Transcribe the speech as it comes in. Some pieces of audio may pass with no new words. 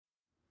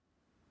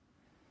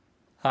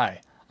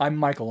Hi, I'm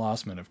Michael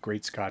Ossmann of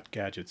Great Scott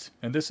Gadgets,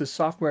 and this is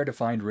Software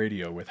Defined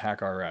Radio with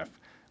HackRF,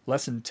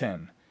 Lesson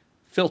 10,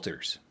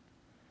 Filters.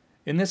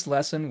 In this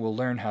lesson, we'll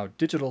learn how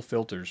digital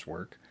filters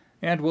work,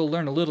 and we'll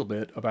learn a little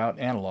bit about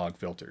analog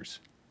filters.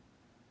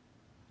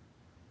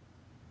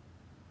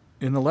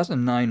 In the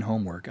Lesson 9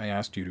 homework, I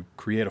asked you to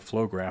create a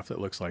flow graph that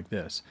looks like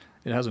this.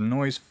 It has a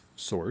noise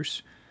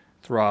source,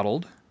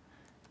 throttled,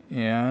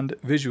 and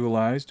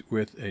visualized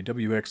with a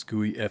WX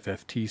GUI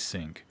FFT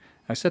sync.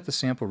 I set the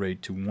sample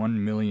rate to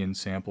 1 million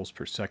samples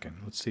per second.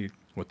 Let's see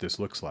what this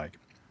looks like.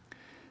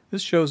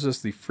 This shows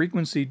us the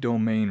frequency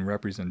domain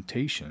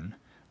representation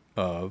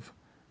of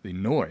the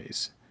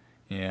noise.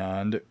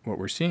 And what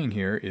we're seeing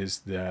here is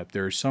that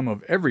there's some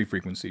of every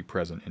frequency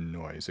present in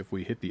noise. If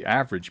we hit the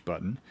average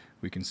button,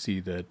 we can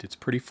see that it's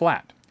pretty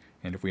flat.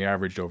 And if we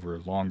averaged over a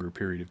longer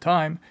period of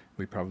time,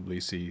 we probably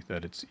see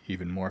that it's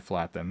even more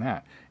flat than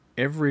that.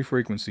 Every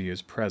frequency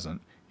is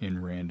present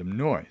in random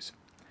noise.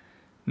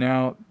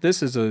 Now,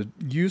 this is a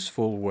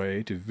useful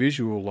way to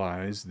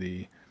visualize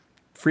the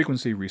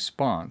frequency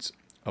response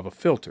of a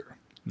filter.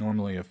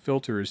 Normally, a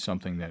filter is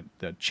something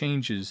that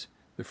changes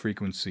the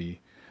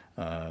frequency,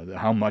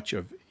 how much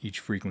of each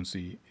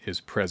frequency is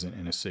present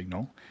in a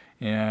signal.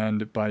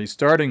 And by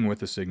starting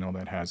with a signal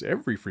that has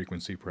every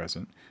frequency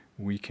present,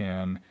 we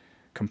can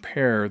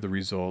compare the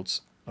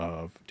results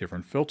of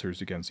different filters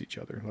against each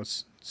other.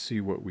 Let's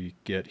see what we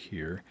get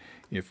here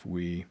if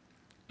we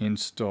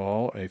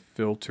install a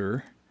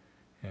filter.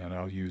 And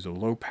I'll use a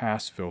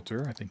low-pass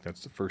filter. I think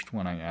that's the first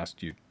one I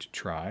asked you to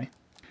try.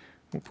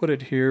 We'll put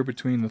it here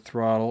between the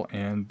throttle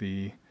and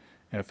the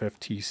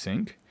FFT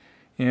sync.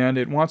 And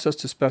it wants us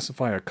to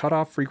specify a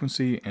cutoff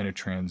frequency and a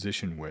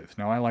transition width.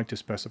 Now I like to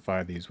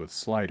specify these with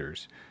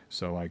sliders.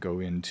 So I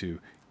go into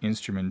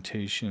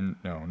instrumentation,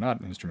 no,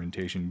 not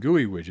instrumentation,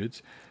 GUI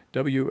widgets,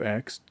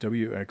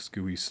 WX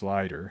GUI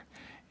slider.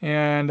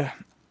 And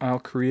I'll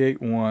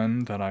create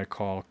one that I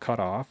call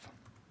cutoff,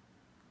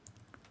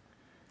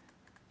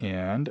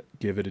 and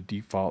give it a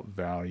default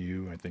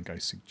value. I think I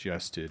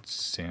suggested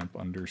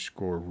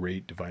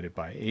samp_rate divided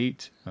by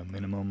 8, a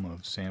minimum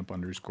of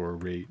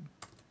samp_rate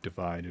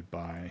divided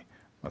by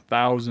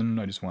 1,000.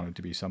 I just want it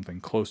to be something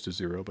close to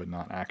 0, but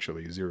not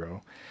actually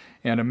 0.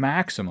 And a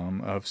maximum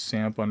of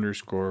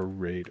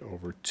samp_rate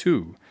over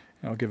 2.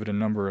 I'll give it a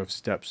number of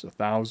steps,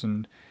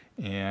 1,000.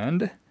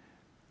 And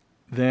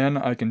then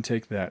I can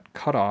take that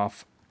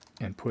cutoff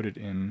and put it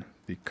in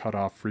the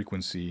cutoff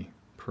frequency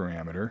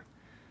parameter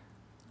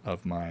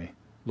of my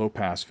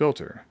low-pass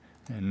filter.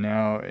 And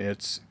now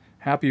it's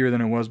happier than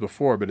it was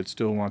before, but it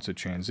still wants a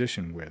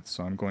transition width.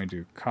 So I'm going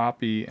to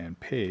copy and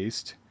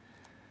paste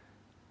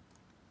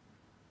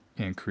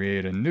and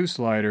create a new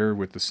slider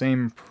with the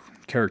same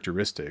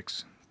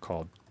characteristics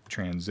called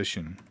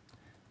transition.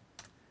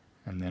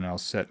 And then I'll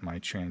set my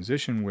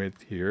transition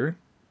width here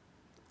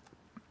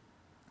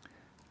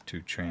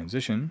to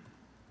transition.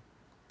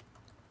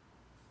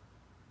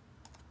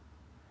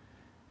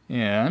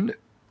 And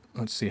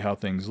let's see how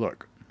things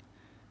look.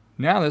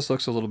 Now this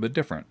looks a little bit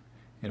different.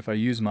 And if I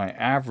use my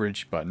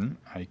average button,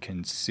 I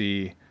can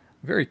see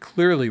very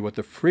clearly what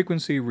the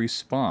frequency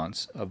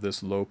response of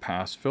this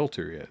low-pass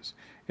filter is.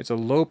 It's a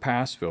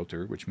low-pass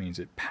filter, which means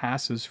it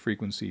passes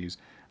frequencies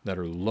that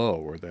are low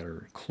or that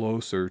are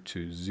closer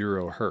to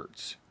 0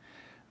 hertz.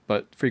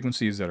 But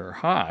frequencies that are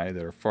high,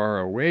 that are far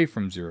away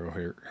from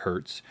 0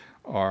 hertz,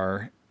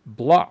 are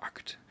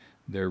blocked.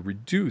 They're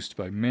reduced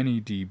by many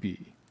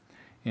dB.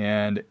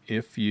 And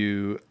if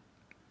you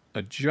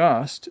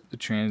adjust the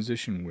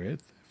transition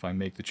width, if I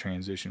make the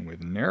transition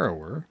width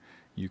narrower,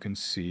 you can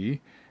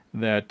see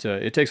that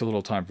it takes a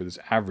little time for this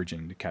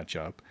averaging to catch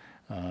up,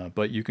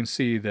 but you can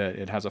see that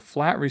it has a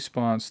flat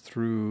response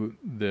through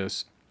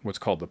this, what's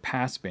called the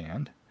pass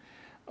band,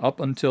 up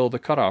until the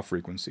cutoff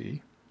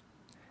frequency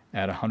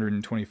at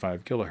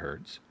 125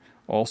 kilohertz,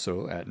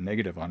 also at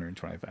negative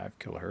 125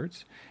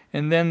 kilohertz.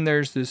 And then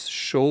there's this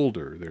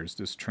shoulder, there's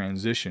this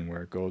transition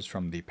where it goes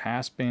from the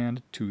pass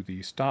band to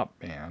the stop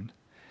band.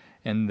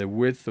 And the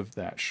width of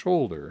that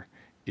shoulder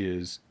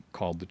is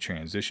called the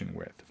transition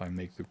width. If I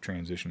make the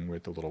transition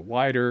width a little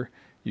wider,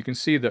 you can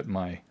see that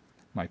my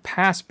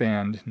pass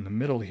band in the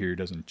middle here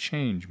doesn't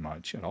change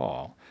much at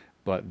all,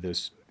 but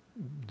this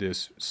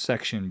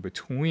section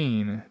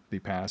between the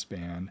pass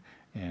band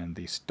and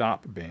the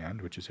stop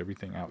band, which is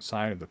everything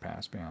outside of the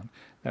pass band,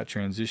 that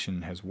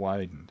transition has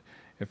widened.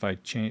 If I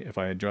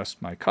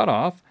adjust my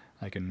cutoff,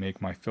 I can make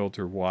my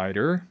filter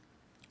wider,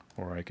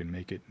 or I can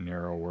make it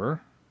narrower.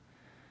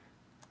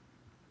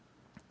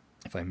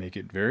 If I make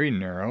it very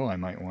narrow, I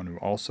might want to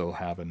also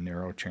have a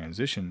narrow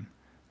transition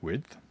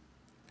width.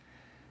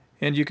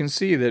 And you can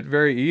see that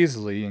very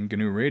easily in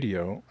GNU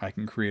Radio, I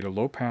can create a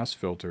low-pass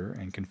filter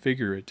and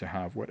configure it to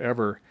have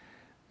whatever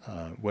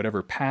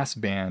pass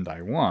band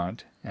I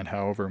want and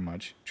however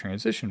much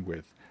transition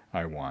width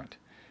I want.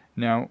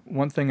 Now,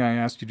 one thing I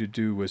asked you to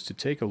do was to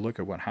take a look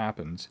at what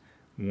happens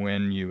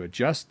when you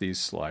adjust these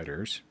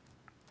sliders.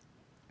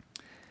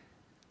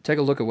 Take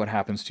a look at what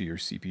happens to your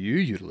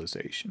CPU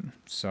utilization.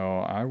 So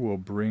I will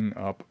bring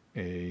up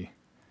a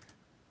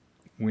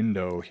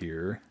window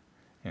here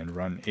and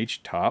run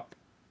htop,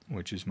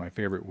 which is my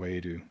favorite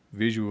way to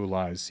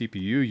visualize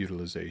CPU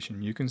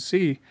utilization, you can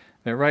see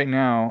that right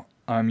now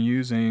I'm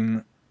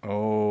using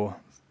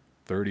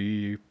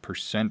 30%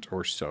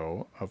 or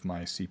so of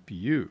my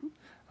CPU.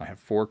 I have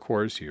 4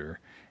 cores here,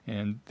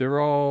 and they're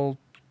all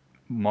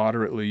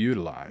moderately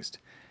utilized.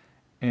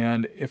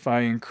 And if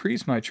I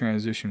increase my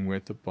transition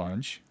width a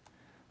bunch,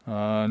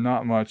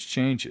 not much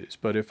changes.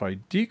 But if I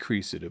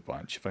decrease it a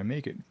bunch, if I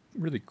make it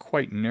really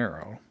quite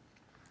narrow,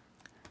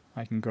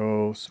 I can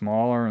go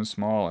smaller and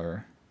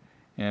smaller.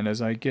 And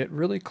as I get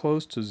really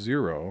close to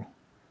 0,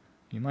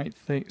 you might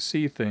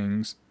see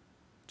things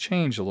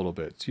change a little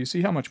bit. So you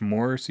see how much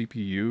more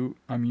CPU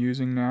I'm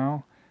using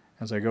now?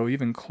 As I go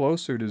even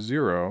closer to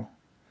 0,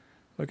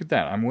 look at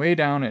that. I'm way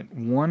down at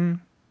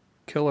 1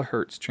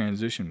 kilohertz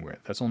transition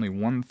width. That's only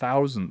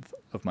 1,000th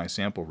of my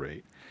sample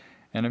rate.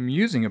 And I'm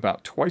using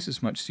about twice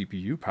as much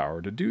CPU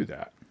power to do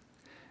that.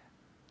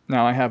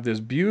 Now I have this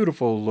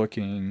beautiful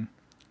looking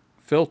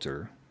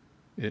filter.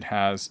 It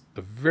has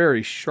a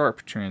very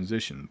sharp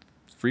transition.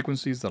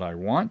 Frequencies that I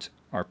want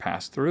are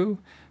passed through.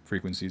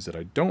 Frequencies that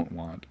I don't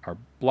want are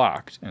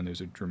blocked, and there's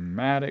a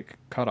dramatic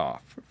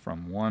cutoff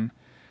from one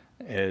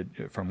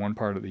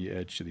part of the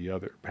edge to the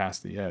other,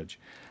 past the edge.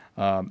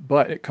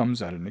 But it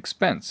comes at an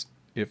expense.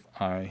 If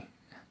I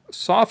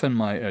soften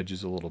my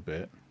edges a little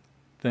bit,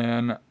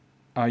 then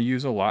I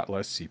use a lot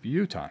less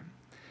CPU time.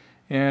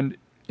 And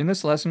in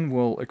this lesson,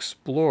 we'll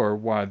explore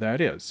why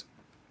that is.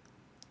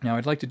 Now,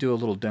 I'd like to do a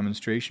little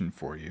demonstration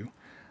for you.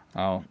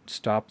 I'll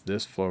stop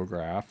this flow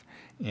graph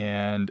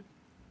and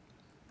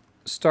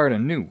start a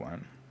new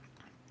one.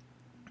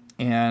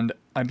 And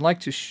I'd like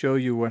to show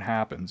you what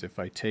happens if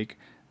I take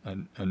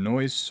a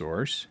noise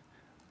source.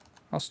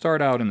 I'll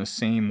start out in the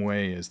same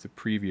way as the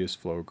previous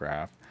flow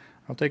graph.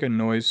 I'll take a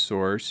noise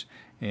source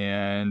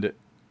and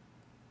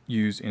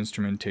use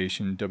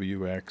instrumentation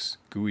WX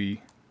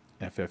GUI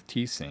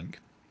FFT sync.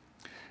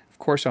 Of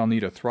course, I'll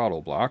need a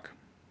throttle block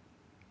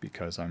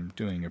because I'm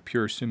doing a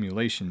pure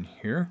simulation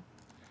here.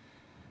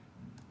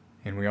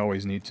 And we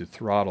always need to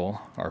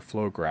throttle our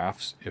flow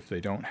graphs if they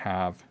don't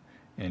have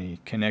any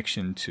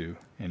connection to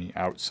any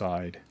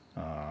outside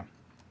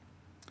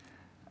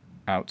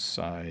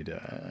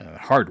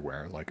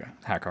hardware like a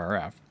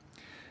HackRF.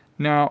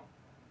 Now,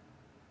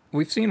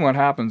 we've seen what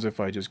happens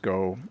if I just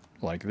go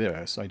like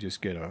this. I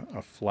just get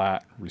a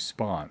flat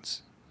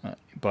response.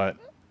 But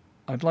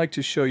I'd like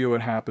to show you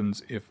what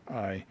happens if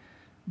I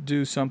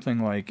do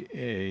something like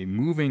a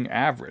moving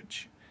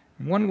average.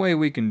 And one way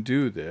we can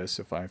do this,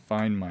 if I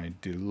find my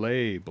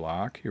delay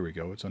block, here we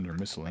go, it's under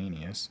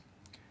miscellaneous,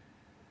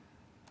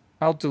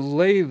 I'll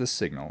delay the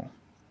signal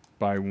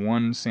by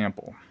 1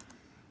 sample.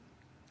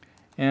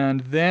 And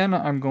then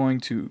I'm going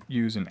to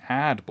use an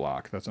add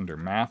block, that's under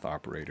math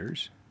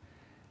operators,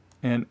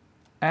 and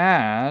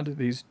add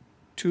these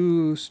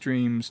 2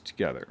 streams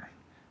together.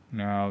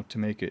 Now, to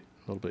make it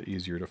a little bit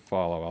easier to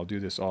follow, I'll do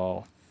this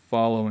all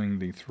following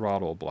the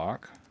throttle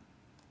block.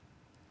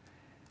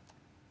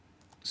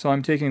 So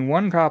I'm taking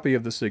 1 copy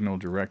of the signal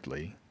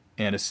directly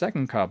and a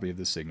second copy of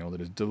the signal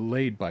that is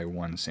delayed by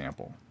 1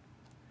 sample.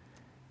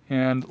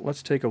 And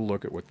let's take a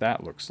look at what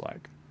that looks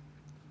like.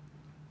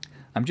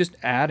 I'm just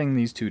adding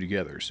these 2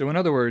 together. So in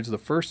other words, the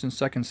first and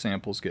second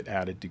samples get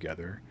added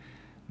together.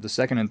 The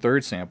second and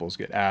third samples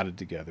get added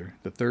together.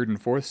 The third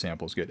and fourth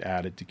samples get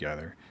added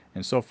together,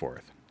 and so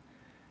forth.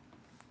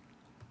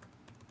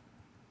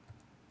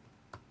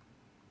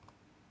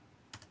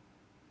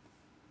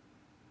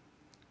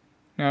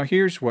 Now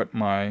here's what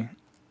my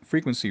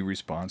frequency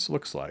response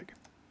looks like.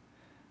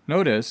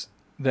 Notice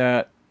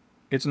that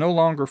it's no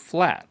longer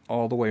flat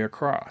all the way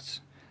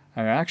across.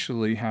 I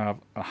actually have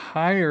a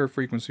higher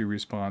frequency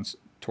response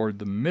toward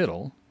the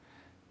middle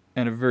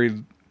and a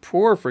very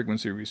poor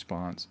frequency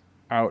response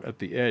out at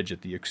the edge,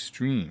 at the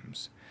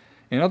extremes.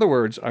 In other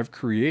words, I've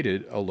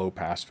created a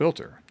low-pass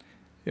filter.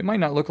 It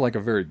might not look like a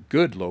very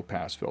good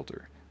low-pass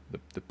filter.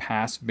 The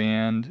pass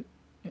band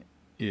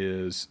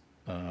is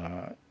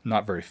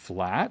not very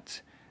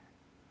flat,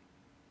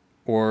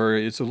 or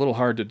it's a little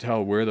hard to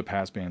tell where the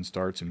pass band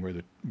starts and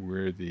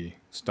where the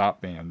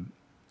stop band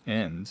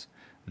ends.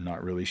 I'm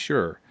not really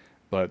sure,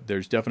 but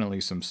there's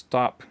definitely some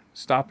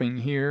stopping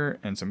here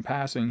and some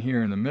passing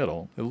here in the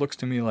middle. It looks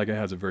to me like it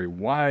has a very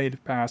wide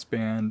pass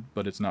band,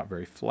 but it's not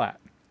very flat.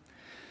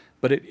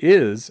 But it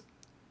is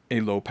a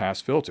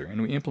low-pass filter,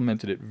 and we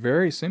implemented it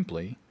very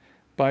simply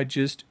by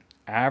just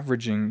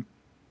averaging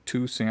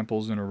 2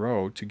 samples in a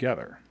row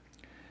together,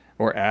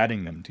 or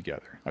adding them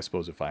together. I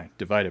suppose if I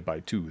divide it by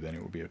 2, then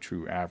it would be a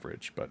true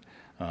average, but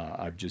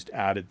I've just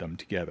added them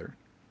together.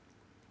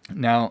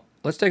 Now,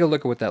 let's take a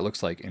look at what that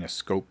looks like in a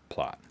scope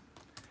plot.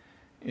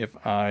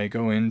 If I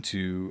go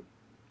into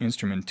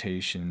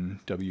instrumentation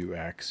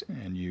WX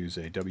and use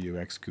a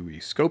WX GUI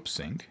scope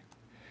sync,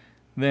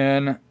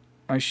 then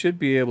I should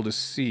be able to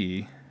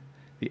see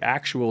the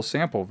actual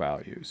sample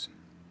values.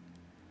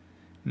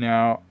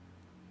 Now,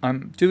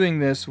 I'm doing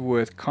this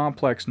with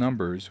complex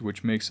numbers,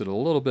 which makes it a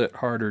little bit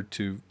harder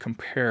to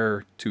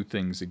compare 2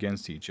 things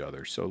against each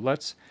other. So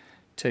let's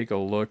take a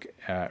look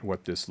at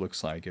what this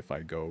looks like if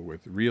I go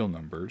with real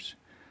numbers.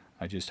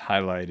 I just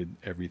highlighted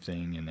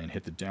everything and then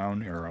hit the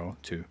down arrow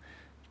to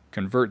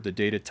convert the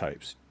data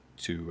types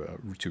to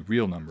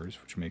real numbers,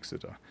 which makes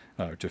it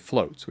to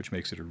floats, which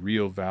makes it a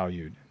real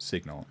valued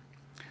signal.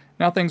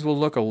 Now things will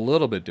look a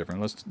little bit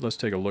different. Let's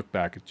take a look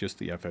back at just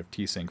the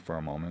FFT sync for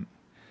a moment.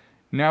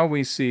 Now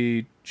we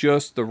see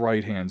just the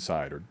right-hand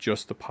side, or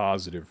just the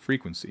positive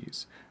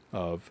frequencies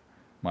of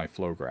my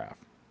flow graph,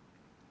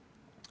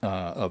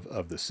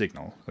 of the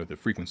signal, or the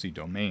frequency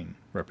domain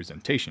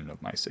representation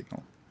of my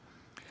signal.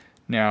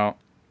 Now,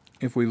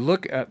 if we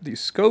look at the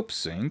scope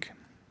sync,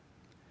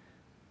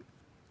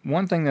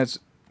 one thing that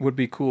would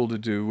be cool to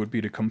do would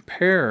be to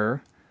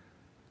compare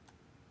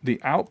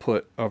the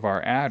output of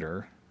our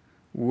adder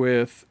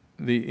with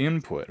the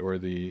input, or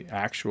the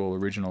actual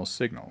original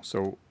signal.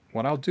 So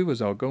what I'll do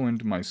is I'll go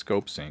into my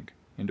scope sync,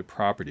 into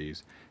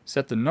properties,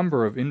 set the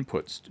number of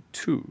inputs to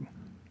 2.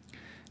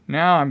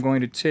 Now I'm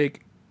going to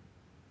take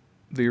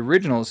the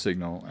original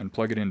signal and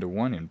plug it into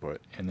one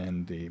input, and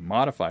then the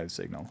modified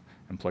signal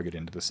and plug it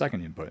into the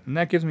second input. And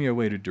that gives me a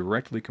way to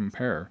directly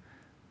compare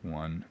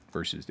one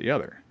versus the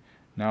other.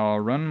 Now I'll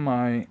run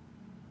my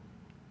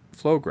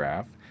flow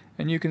graph,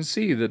 and you can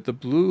see that the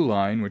blue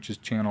line, which is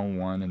channel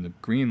 1, and the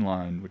green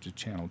line, which is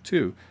channel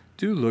 2,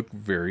 do look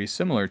very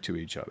similar to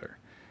each other.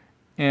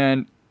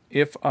 And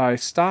if I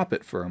stop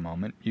it for a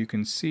moment, you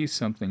can see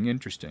something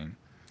interesting.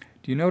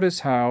 Do you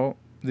notice how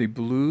the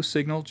blue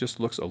signal just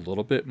looks a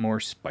little bit more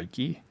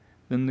spiky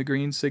than the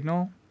green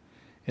signal?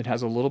 It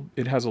has a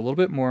little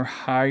bit more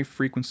high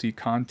frequency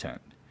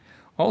content.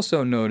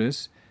 Also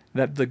notice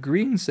that the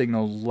green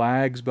signal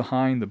lags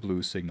behind the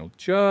blue signal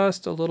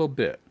just a little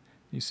bit.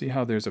 You see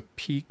how there's a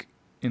peak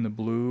in the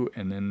blue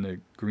and then the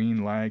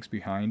green lags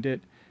behind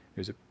it?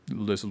 There's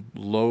a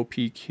low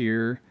peak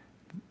here,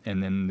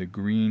 and then the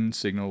green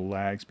signal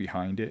lags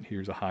behind it.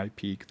 Here's a high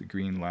peak, the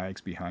green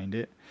lags behind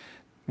it.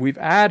 We've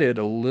added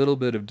a little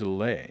bit of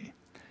delay,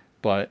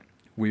 but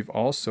we've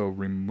also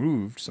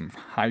removed some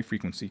high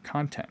frequency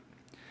content.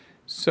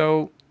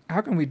 So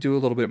how can we do a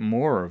little bit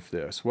more of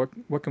this?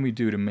 What can we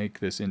do to make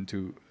this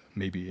into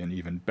maybe an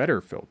even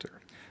better filter?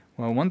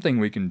 Well, one thing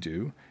we can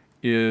do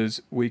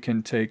is we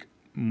can take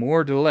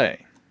more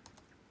delay.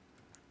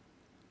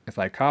 If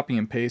I copy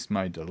and paste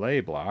my delay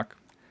block,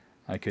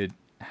 I could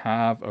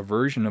have a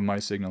version of my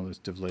signal that's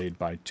delayed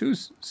by 2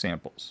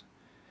 samples.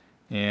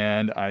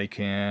 And I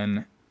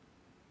can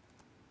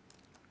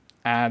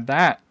add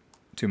that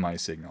to my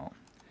signal.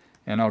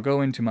 And I'll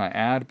go into my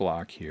add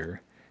block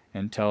here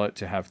and tell it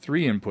to have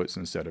 3 inputs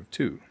instead of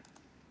 2.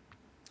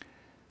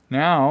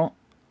 Now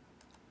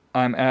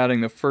I'm adding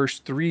the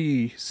first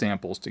 3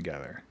 samples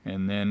together,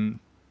 and then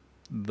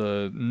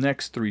the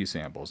next 3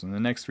 samples, and the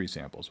next 3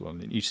 samples. Well,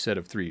 each set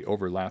of 3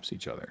 overlaps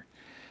each other.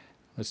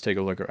 Let's take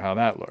a look at how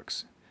that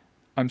looks.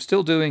 I'm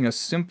still doing a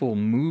simple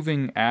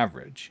moving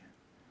average,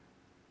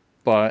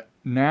 but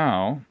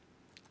now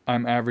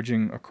I'm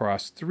averaging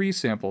across 3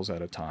 samples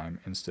at a time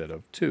instead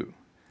of 2.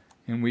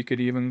 And we could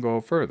even go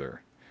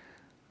further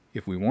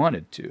if we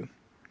wanted to.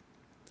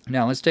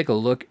 Now let's take a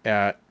look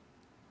at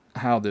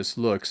how this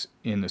looks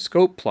in the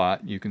scope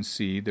plot. You can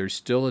see there's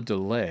still a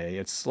delay.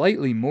 It's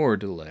slightly more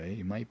delay.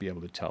 You might be able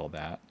to tell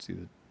that. See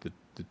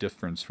the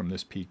difference from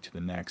this peak to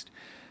the next.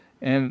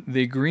 And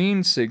the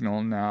green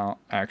signal now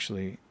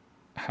actually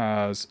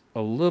has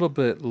a little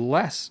bit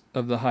less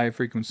of the high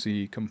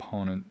frequency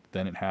component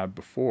than it had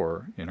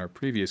before in our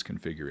previous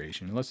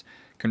configuration. Let's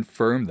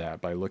confirm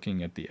that by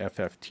looking at the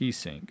FFT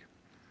sync.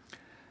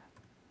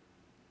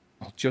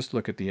 I'll just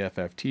look at the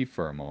FFT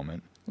for a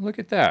moment. Look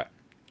at that.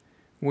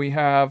 We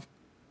have,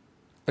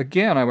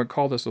 again, I would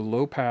call this a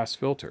low pass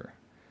filter,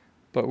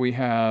 but we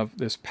have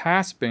this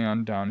pass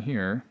band down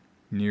here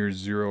near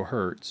 0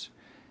 hertz,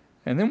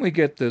 and then we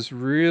get this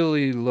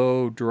really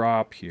low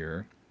drop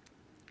here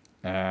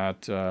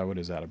at, what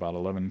is that, about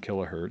 11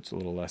 kilohertz, a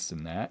little less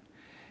than that.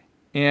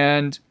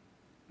 And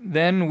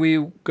then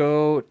we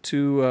go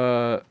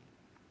to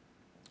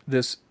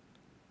this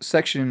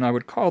section, I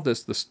would call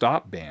this the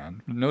stop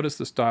band. Notice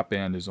the stop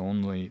band is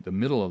only, the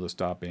middle of the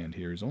stop band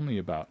here is only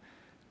about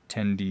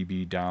 10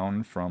 dB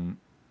down from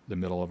the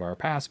middle of our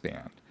pass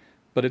band.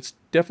 But it's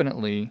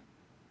definitely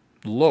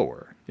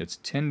lower. It's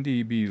 10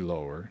 dB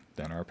lower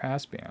than our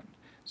pass band.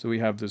 So we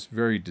have this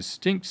very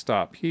distinct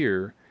stop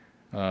here,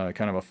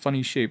 kind of a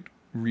funny shaped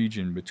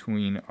region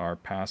between our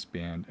pass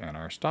band and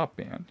our stop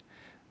band.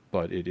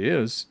 But it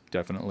is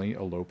definitely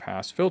a low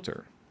pass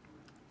filter.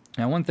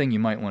 Now one thing you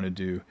might want to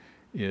do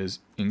is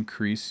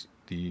increase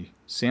the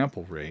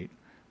sample rate.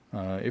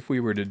 If we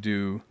were to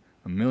do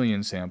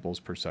 1,000,000 samples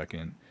per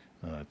second,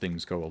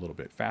 things go a little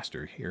bit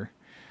faster here.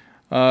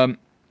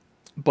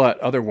 But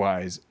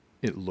otherwise,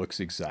 it looks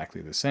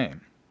exactly the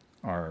same.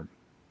 Our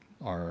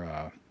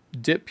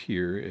dip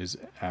here is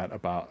at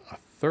about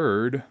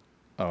 1/3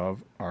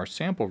 of our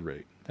sample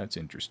rate. That's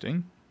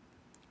interesting.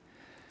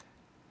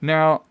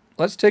 Now,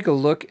 let's take a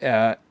look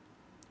at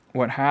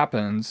what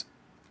happens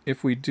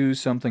if we do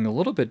something a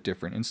little bit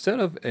different. Instead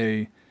of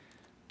a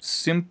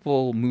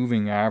simple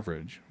moving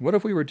average. What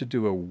if we were to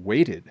do a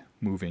weighted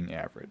moving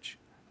average?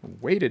 A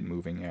weighted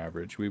moving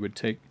average, we would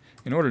take,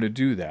 in order to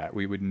do that,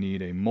 we would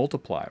need a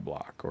multiply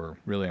block, or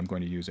really I'm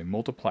going to use a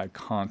multiply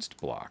const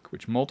block,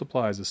 which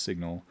multiplies a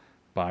signal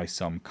by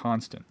some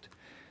constant.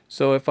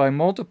 So if I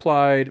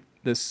multiplied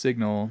this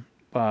signal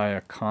by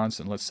a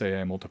constant, let's say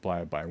I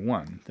multiply it by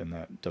 1, then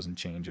that doesn't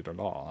change it at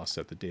all. I'll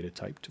set the data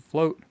type to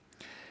float.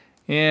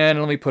 And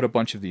let me put a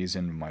bunch of these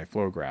in my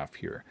flow graph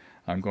here.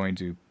 I'm going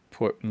to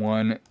put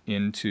one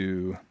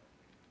into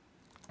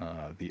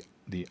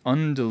the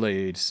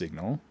undelayed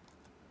signal,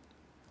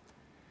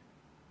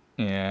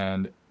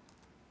 and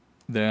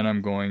then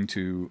I'm going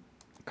to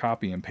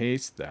copy and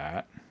paste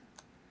that,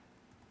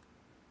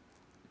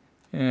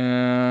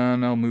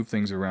 and I'll move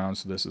things around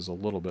so this is a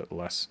little bit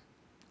less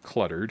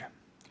cluttered.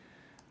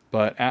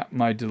 But at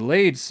my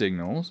delayed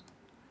signals,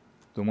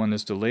 the one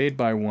that's delayed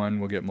by 1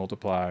 will get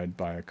multiplied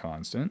by a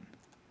constant,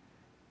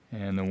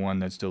 and the one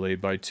that's delayed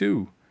by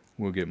 2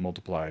 will get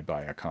multiplied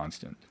by a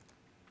constant.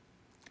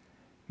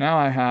 Now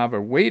I have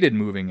a weighted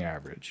moving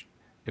average.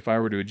 If I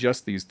were to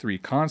adjust these three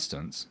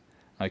constants,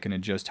 I can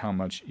adjust how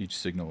much each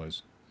signal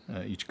is,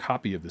 each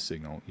copy of the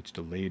signal, each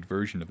delayed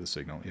version of the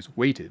signal is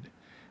weighted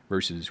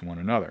versus one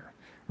another.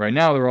 Right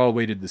now they're all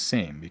weighted the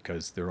same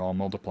because they're all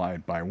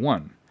multiplied by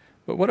 1.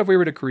 But what if we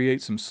were to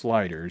create some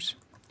sliders?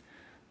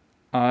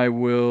 I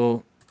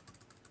will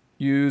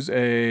use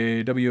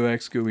a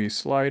WX GUI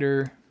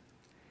slider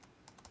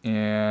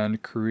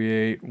and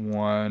create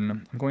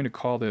one. I'm going to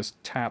call this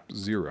tap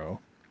 0.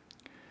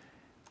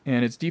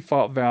 And its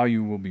default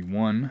value will be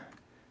 1,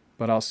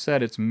 but I'll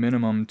set its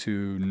minimum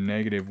to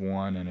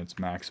 -1 and its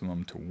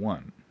maximum to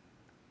 1.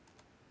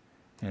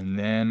 And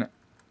then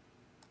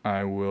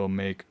I will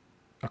make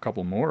a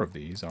couple more of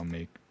these. I'll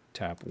make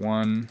tap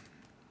 1,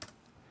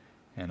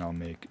 and I'll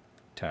make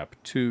tap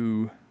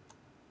 2.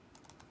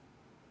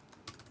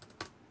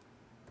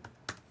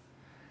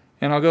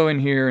 And I'll go in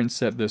here and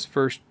set this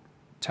first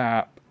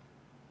tap,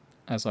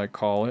 as I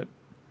call it,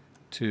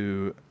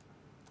 to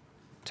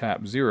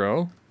tap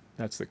 0.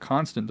 That's the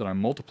constant that I'm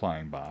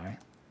multiplying by.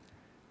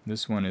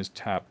 This one is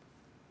tap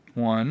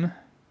 1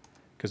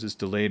 because it's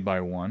delayed by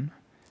 1.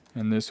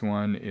 And this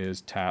one is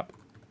tap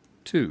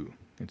 2.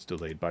 It's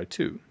delayed by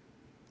 2.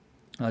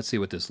 Let's see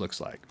what this looks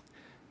like.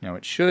 Now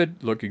it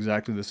should look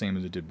exactly the same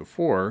as it did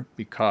before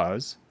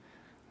because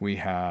we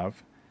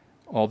have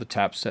all the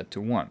taps set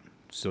to 1.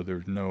 So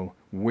there's no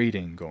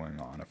weighting going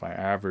on. If I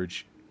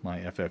average my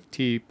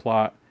FFT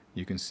plot,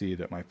 you can see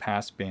that my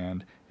pass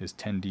band is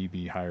 10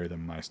 dB higher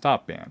than my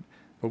stop band.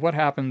 But what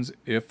happens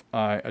if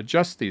I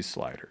adjust these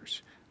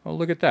sliders? Oh,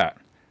 look at that.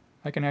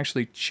 I can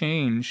actually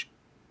change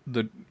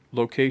the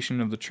location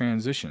of the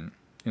transition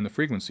in the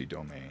frequency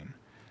domain.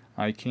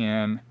 I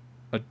can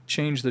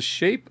change the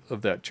shape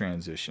of that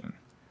transition.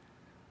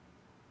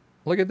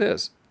 Look at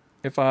this.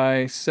 If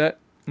I set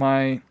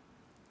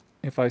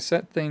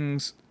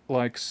things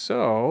like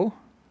so,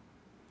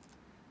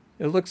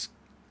 it looks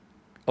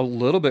a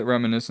little bit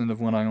reminiscent of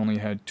when I only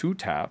had 2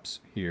 taps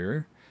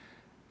here,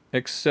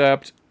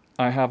 except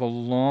I have a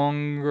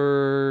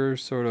longer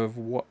sort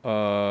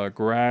of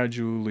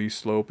gradually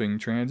sloping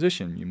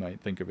transition. You might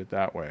think of it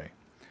that way.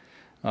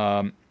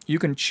 You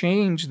can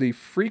change the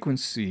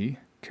frequency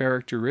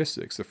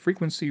characteristics, the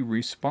frequency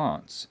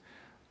response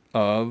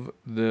of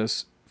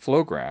this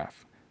flow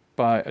graph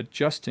by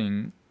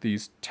adjusting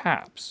these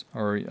taps,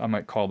 or I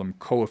might call them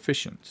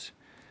coefficients.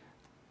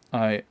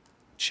 I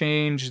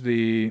change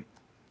the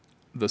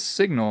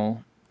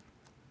signal.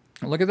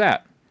 Look at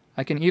that.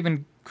 I can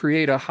even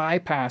create a high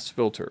pass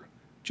filter.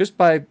 Just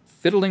by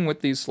fiddling with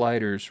these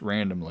sliders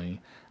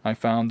randomly, I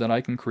found that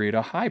I can create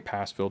a high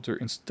pass filter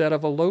instead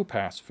of a low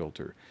pass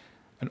filter.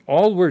 And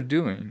all we're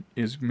doing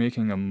is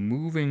making a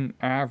moving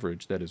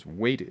average that is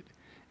weighted.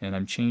 And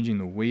I'm changing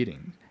the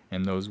weighting.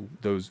 And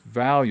those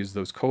values,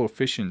 those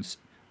coefficients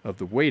of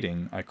the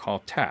weighting, I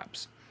call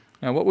taps.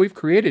 Now what we've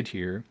created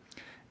here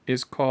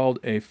is called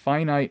a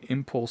Finite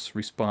Impulse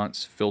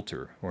Response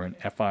filter, or an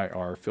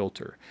FIR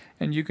filter.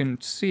 And you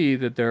can see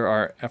that there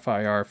are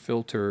FIR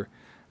filter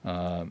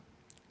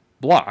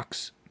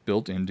blocks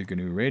built into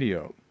GNU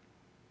Radio.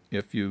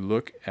 If you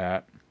look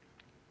at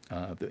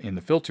in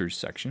the filters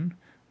section,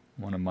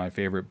 one of my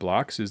favorite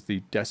blocks is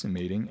the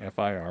decimating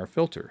FIR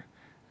filter.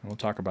 And we'll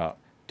talk about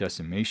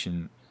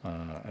decimation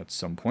at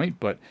some point,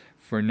 but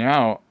for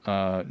now,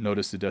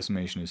 notice the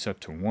decimation is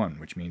set to 1,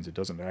 which means it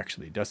doesn't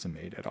actually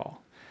decimate at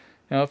all.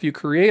 Now, if you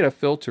create a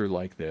filter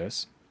like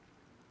this,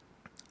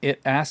 it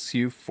asks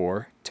you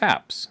for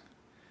taps.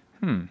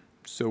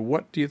 So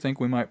what do you think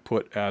we might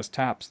put as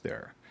taps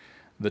there?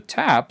 The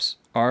taps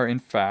are, in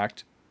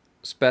fact,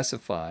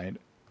 specified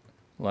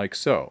like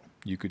so.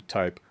 You could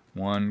type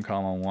 1,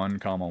 1,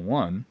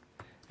 1,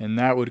 and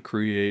that would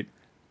create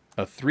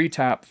a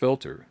 3-tap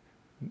filter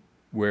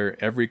where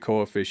every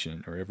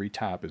coefficient or every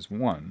tap is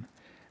 1,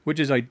 which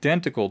is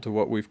identical to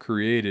what we've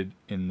created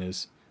in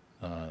this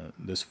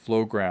this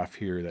flow graph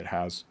here that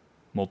has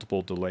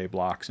multiple delay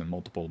blocks and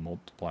multiple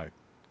multiply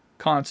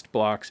const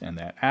blocks and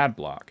that add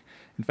block.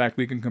 In fact,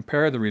 we can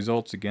compare the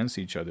results against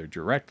each other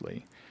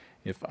directly.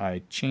 If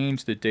I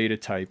change the data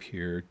type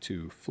here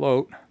to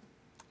float,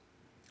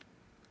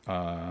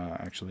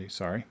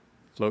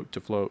 float to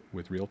float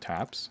with real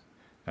taps,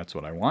 that's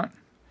what I want.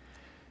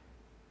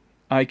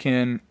 I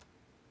can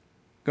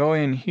go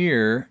in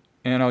here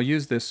and I'll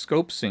use this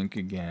scope sync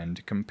again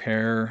to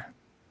compare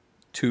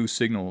two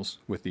signals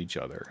with each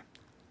other.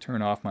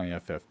 Turn off my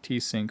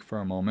FFT sync for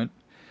a moment.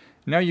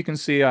 Now you can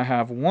see I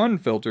have one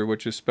filter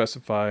which is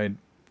specified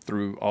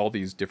through all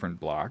these different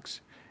blocks,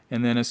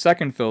 and then a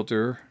second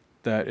filter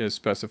that is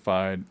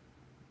specified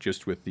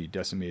just with the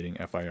decimating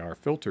FIR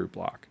filter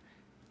block.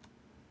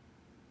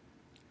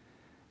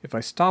 If I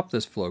stop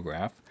this flow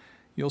graph,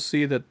 you'll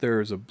see that there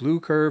is a blue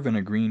curve and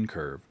a green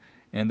curve,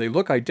 and they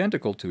look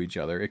identical to each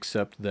other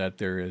except that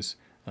there is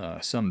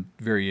some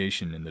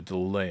variation in the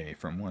delay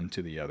from one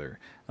to the other.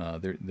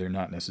 They're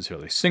not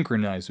necessarily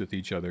synchronized with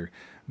each other,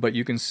 but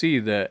you can see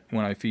that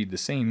when I feed the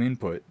same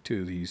input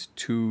to these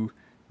two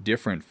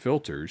different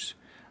filters,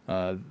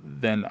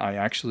 then I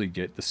actually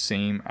get the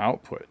same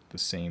output, the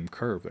same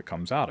curve that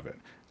comes out of it.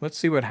 Let's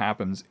see what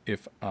happens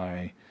if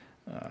I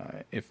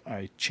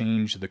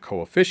change the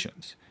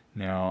coefficients.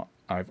 Now,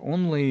 I've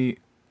only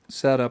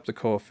set up the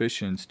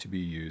coefficients to be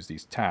used,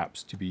 these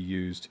taps, to be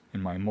used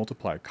in my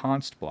multiply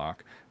const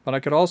block, but I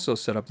could also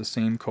set up the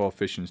same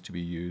coefficients to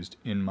be used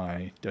in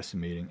my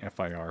decimating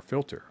FIR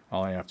filter.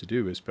 All I have to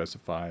do is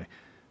specify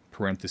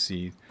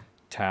parenthesis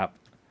tap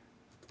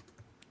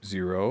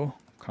 0,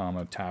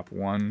 comma tap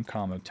 1,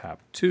 comma tap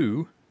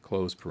 2,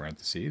 close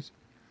parentheses,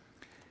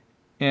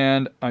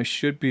 and I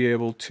should be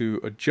able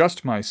to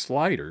adjust my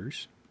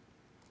sliders.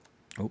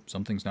 Oh,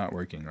 something's not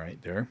working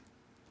right there.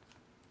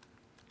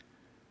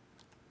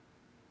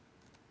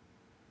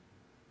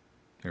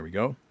 There we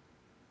go.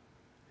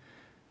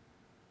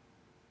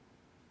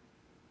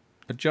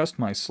 Adjust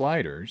my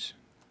sliders,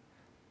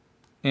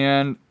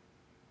 and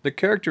the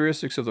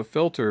characteristics of the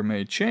filter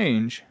may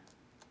change,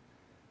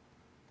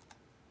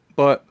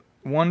 but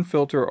one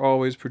filter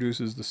always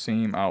produces the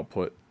same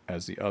output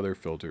as the other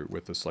filter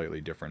with a slightly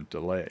different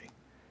delay.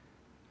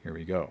 Here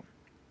we go.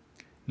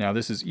 Now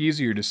this is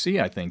easier to see,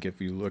 I think,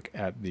 if you look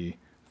at the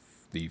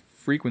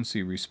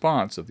frequency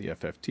response of the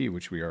FFT,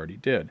 which we already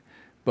did.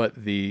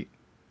 But the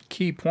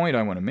key point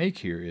I want to make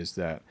here is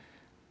that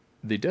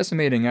the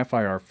decimating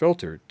FIR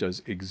filter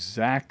does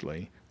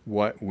exactly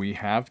what we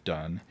have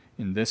done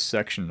in this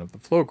section of the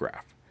flow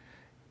graph.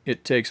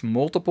 It takes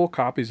multiple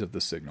copies of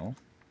the signal,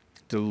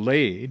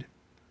 delayed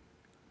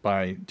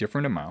by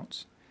different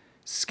amounts,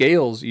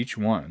 scales each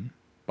one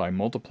by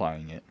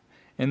multiplying it,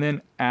 and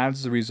then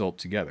adds the result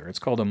together. It's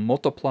called a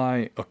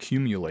multiply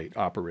accumulate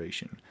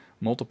operation.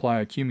 Multiply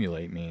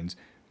accumulate means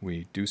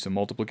we do some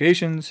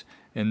multiplications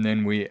and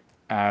then we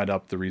add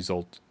up the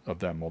result of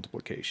that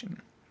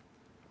multiplication.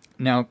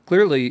 Now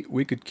clearly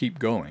we could keep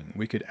going.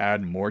 We could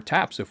add more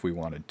taps if we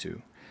wanted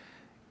to.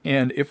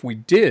 And if we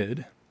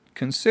did,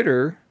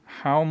 consider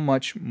how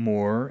much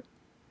more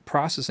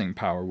processing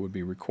power would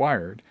be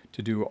required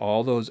to do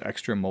all those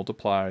extra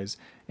multiplies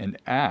and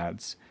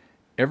adds.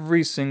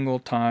 Every single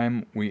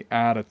time we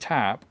add a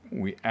tap,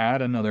 we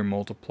add another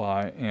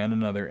multiply and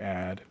another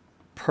add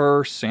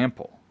per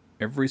sample.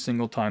 Every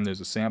single time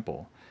there's a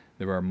sample,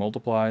 there are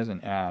multiplies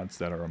and adds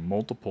that are a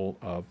multiple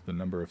of the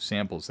number of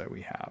samples that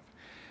we have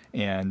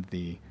and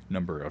the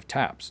number of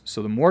taps.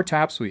 So the more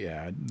taps we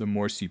add, the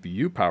more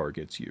CPU power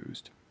gets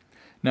used.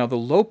 Now the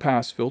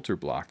low-pass filter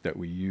block that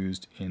we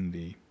used in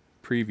the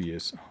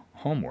previous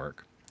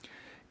homework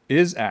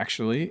is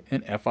actually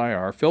an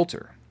FIR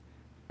filter.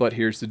 But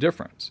here's the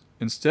difference.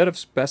 Instead of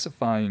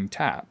specifying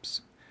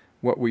taps,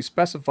 what we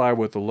specify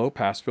with the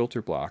low-pass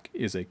filter block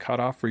is a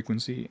cutoff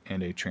frequency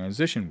and a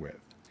transition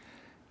width.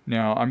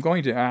 Now, I'm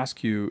going to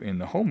ask you in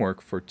the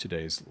homework for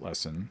today's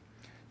lesson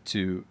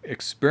to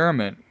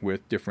experiment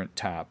with different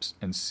taps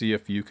and see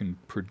if you can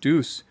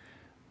produce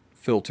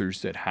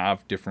filters that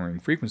have differing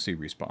frequency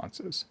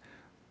responses.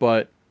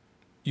 But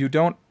you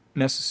don't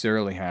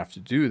necessarily have to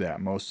do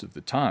that most of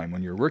the time.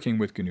 When you're working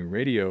with GNU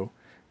Radio,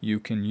 you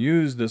can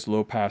use this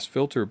low-pass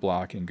filter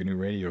block in GNU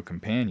Radio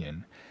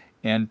Companion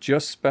and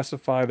just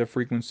specify the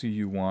frequency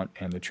you want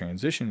and the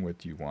transition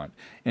width you want,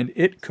 and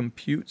it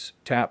computes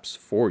taps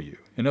for you.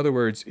 In other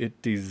words,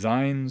 it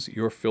designs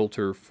your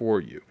filter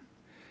for you.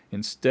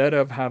 Instead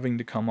of having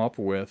to come up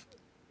with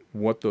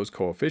what those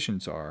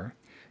coefficients are,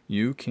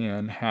 you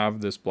can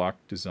have this block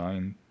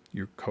design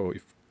your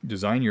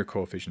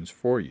coefficients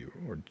for you,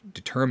 or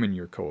determine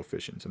your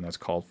coefficients, and that's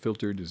called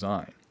filter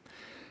design.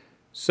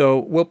 So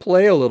we'll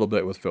play a little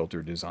bit with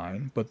filter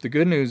design, but the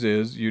good news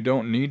is you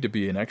don't need to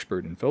be an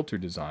expert in filter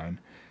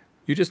design.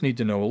 You just need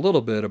to know a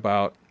little bit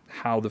about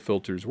how the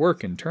filters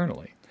work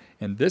internally.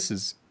 And this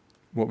is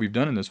what we've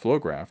done in this flow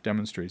graph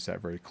demonstrates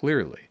that very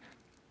clearly.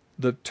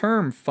 The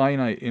term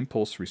finite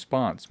impulse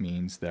response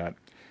means that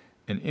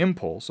an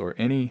impulse, or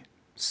any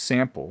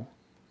sample,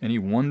 any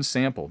one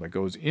sample that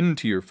goes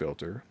into your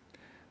filter,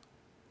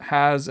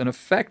 has an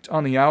effect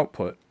on the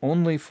output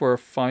only for a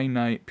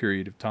finite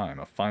period of time,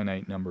 a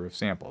finite number of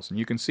samples. And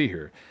you can see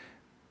here,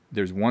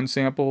 there's one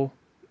sample,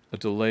 a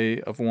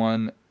delay of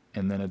 1,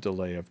 and then a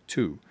delay of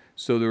 2.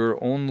 So there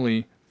are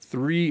only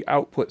 3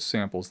 output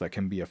samples that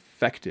can be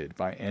affected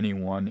by any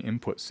one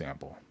input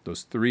sample.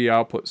 Those 3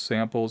 output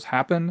samples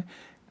happen,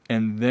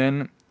 and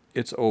then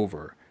it's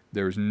over.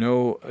 There's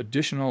no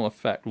additional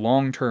effect,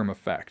 long-term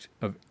effect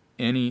of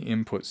any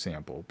input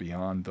sample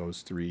beyond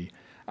those 3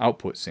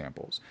 output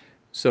samples.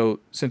 So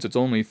since it's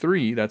only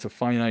 3, that's a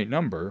finite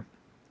number.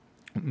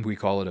 We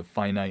call it a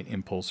finite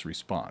impulse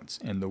response.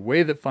 And the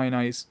way that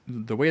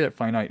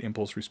finite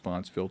impulse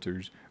response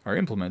filters are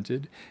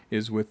implemented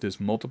is with this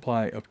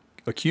multiply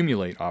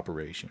accumulate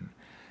operation.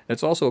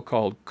 That's also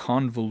called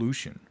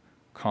convolution.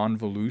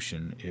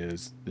 Convolution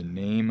is the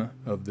name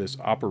of this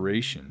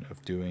operation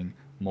of doing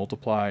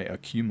multiply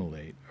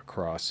accumulate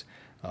across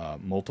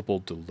multiple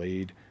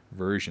delayed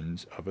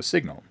versions of a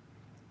signal.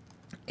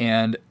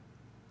 And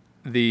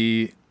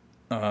the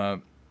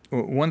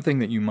one thing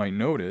that you might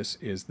notice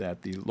is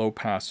that the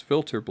low-pass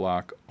filter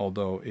block,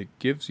 although it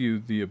gives you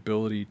the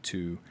ability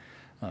to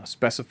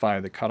specify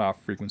the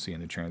cutoff frequency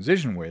and the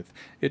transition width,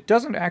 it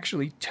doesn't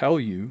actually tell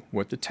you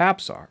what the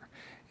taps are.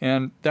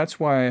 And that's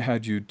why I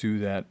had you do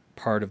that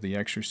part of the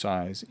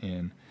exercise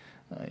in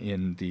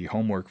the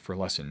homework for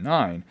Lesson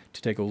 9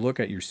 to take a look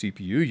at your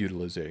CPU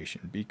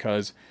utilization,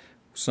 because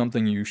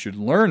something you should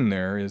learn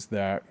there is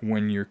that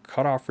when your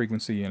cutoff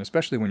frequency, and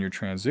especially when your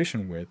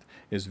transition width,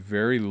 is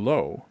very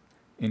low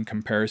in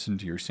comparison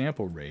to your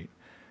sample rate,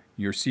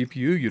 your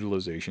CPU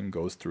utilization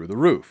goes through the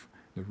roof.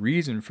 The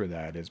reason for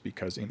that is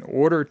because in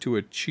order to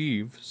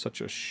achieve such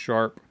a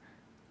sharp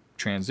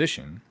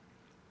transition,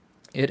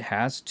 it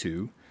has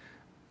to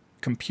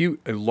compute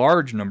a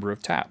large number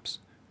of taps.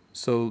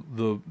 So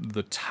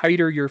the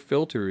tighter your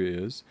filter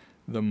is,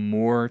 the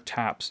more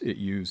taps it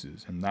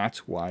uses, and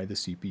that's why the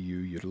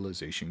CPU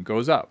utilization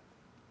goes up.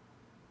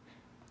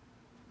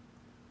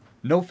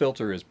 No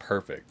filter is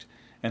perfect,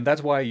 and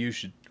that's why you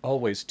should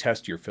always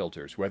test your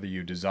filters, whether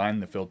you design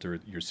the filter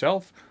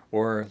yourself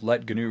or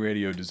let GNU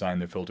Radio design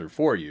the filter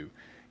for you.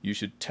 You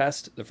should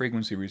test the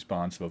frequency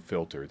response of a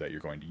filter that you're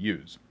going to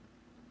use.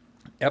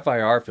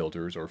 FIR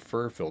filters, or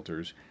FIR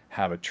filters,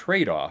 have a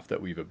trade-off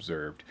that we've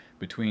observed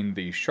between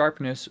the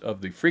sharpness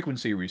of the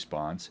frequency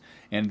response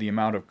and the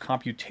amount of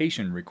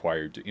computation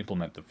required to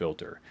implement the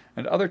filter.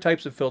 And other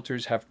types of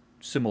filters have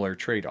similar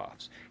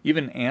trade-offs.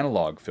 Even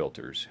analog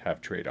filters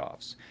have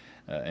trade-offs.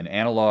 An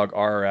analog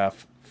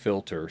RF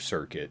filter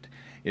circuit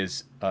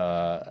is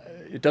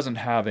it doesn't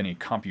have any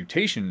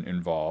computation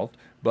involved,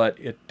 but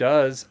it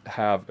does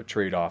have a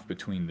trade-off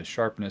between the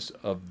sharpness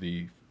of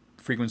the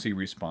frequency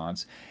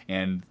response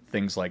and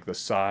things like the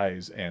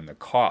size and the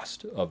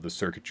cost of the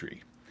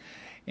circuitry.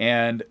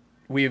 And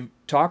we've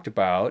talked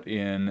about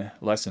in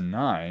Lesson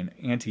 9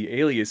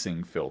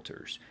 anti-aliasing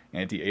filters.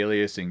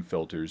 Anti-aliasing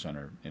filters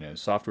in a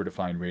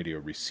software-defined radio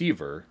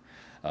receiver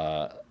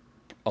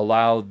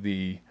allow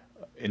the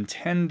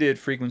intended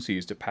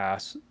frequencies to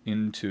pass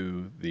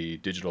into the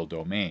digital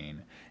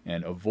domain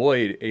and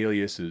avoid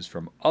aliases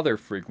from other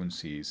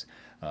frequencies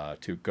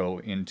to go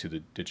into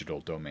the digital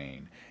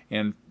domain.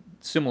 And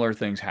similar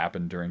things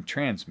happen during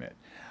transmit.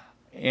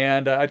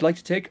 And I'd like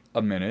to take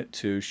a minute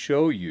to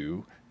show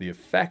you the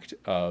effect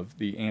of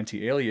the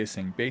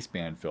anti-aliasing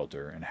baseband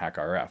filter in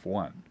HackRF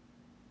One.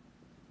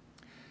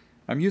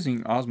 I'm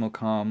using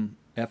Ossmann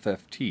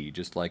FFT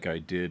just like I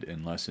did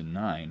in Lesson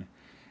 9,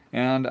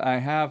 and I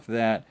have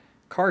that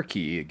car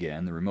key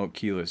again, the remote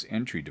keyless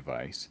entry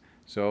device.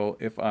 So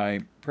if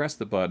I press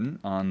the button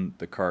on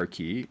the car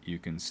key, you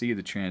can see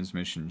the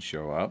transmission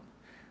show up.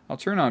 I'll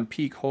turn on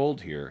peak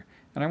hold here,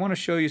 and I want to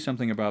show you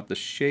something about the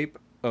shape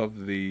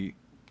of the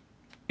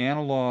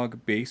analog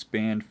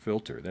baseband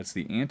filter. That's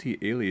the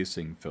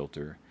anti-aliasing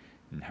filter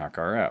in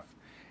HackRF.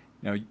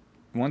 Now,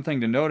 one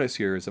thing to notice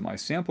here is that my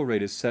sample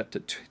rate is set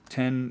to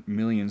 10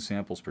 million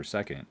samples per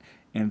second,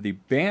 and the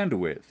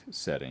bandwidth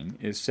setting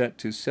is set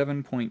to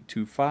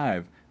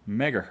 7.25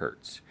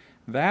 megahertz.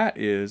 That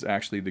is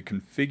actually the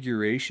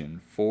configuration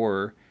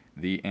for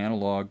the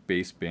analog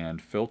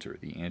baseband filter,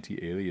 the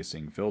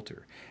anti-aliasing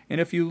filter.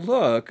 And if you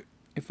look,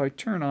 if I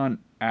turn on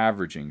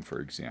averaging, for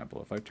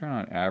example, if I turn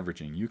on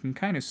averaging, you can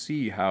kind of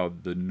see how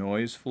the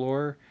noise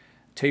floor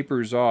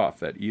tapers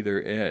off at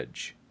either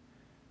edge.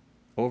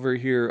 Over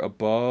here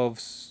above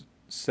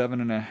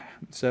 7.25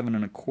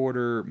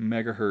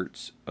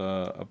 megahertz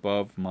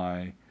above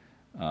my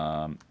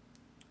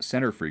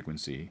center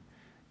frequency,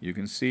 you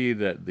can see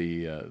that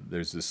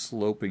there's this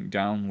sloping,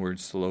 downward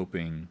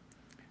sloping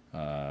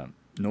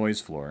noise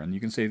floor, and you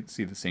can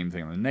see the same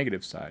thing on the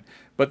negative side.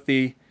 But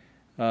the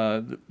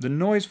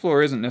noise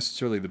floor isn't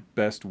necessarily the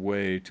best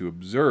way to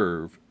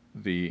observe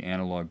the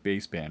analog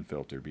baseband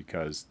filter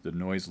because the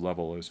noise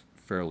level is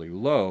fairly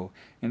low,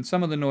 and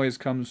some of the noise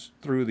comes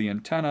through the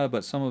antenna,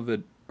 but some of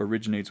it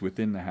originates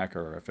within the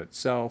HackRF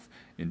itself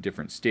in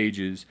different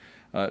stages.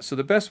 So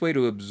the best way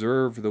to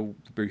observe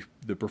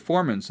the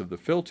performance of the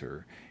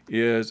filter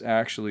is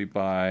actually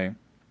by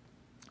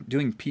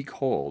doing peak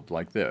hold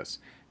like this.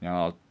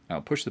 Now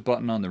I'll push the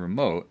button on the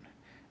remote,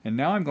 and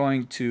now I'm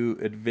going to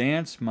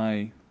advance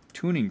my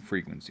tuning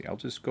frequency. I'll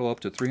just go up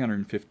to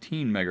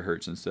 315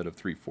 megahertz instead of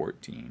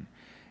 314.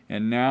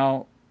 And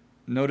now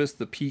notice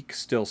the peak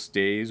still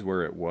stays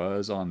where it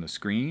was on the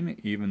screen,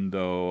 even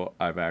though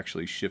I've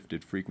actually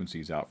shifted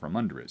frequencies out from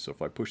under it. So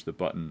if I push the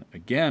button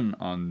again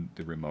on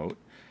the remote,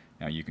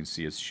 now you can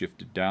see it's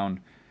shifted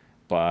down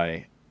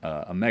by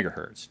a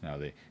megahertz. Now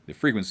the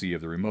frequency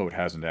of the remote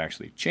hasn't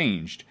actually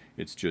changed,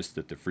 it's just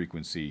that the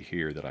frequency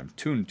here that I'm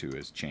tuned to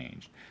has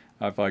changed.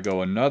 If I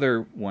go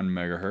another 1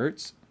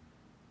 megahertz,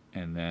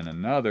 and then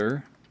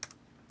another,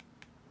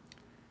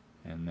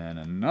 and then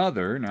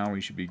another, now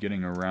we should be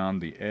getting around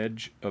the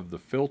edge of the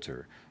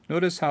filter.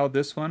 Notice how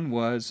this one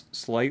was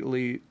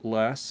slightly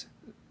less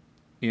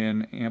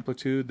in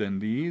amplitude than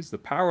these. The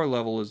power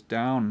level is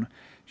down,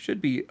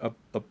 should be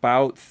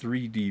about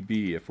 3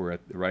 dB if we're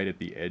right at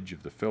the edge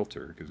of the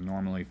filter, because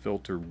normally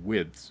filter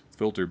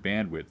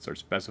bandwidths are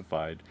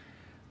specified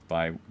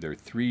by their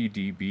 3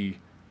 dB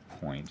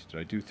point. Did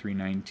I do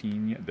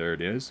 319 yet? There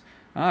it is.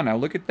 Now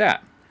look at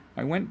that.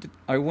 I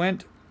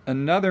went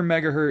another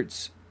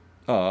megahertz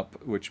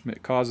up, which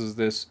causes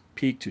this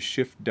peak to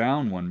shift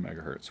down 1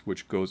 megahertz,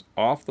 which goes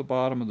off the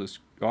bottom of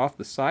off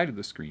the side of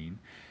the screen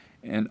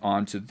and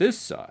onto this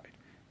side.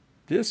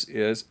 This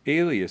is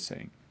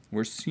aliasing.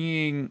 We're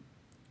seeing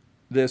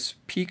this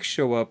peak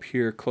show up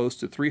here close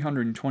to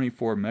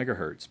 324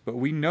 megahertz, but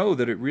we know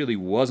that it really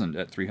wasn't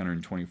at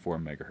 324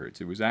 megahertz.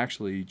 It was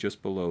actually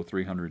just below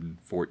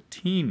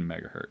 314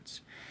 megahertz.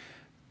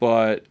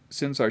 But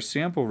since our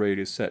sample rate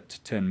is set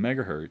to 10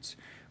 megahertz,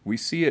 we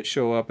see it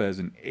show up as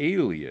an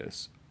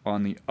alias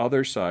on the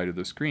other side of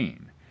the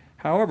screen.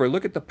 However,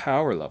 look at the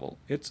power level.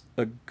 It's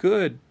a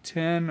good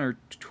 10 or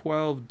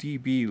 12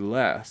 dB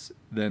less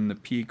than the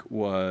peak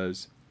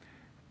was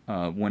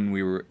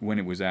when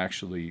it was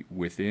actually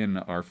within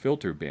our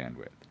filter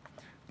bandwidth.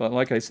 But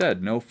like I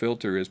said, no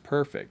filter is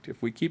perfect.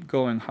 If we keep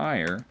going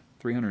higher,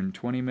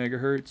 320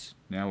 megahertz,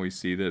 now we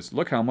see this.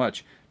 Look how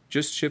much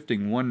just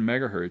shifting 1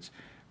 megahertz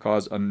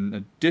caused an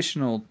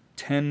additional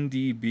 10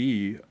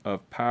 dB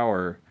of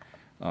power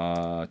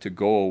to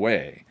go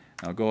away.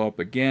 I'll go up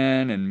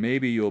again, and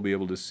maybe you'll be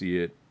able to see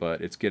it,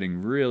 but it's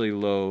getting really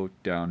low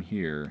down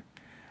here.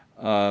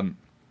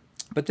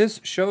 But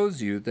this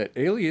shows you that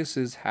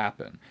aliases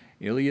happen.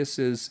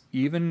 Aliases,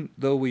 even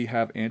though we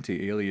have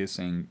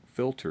anti-aliasing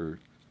filter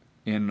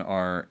in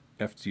our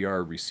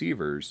FDR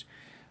receivers,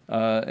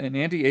 an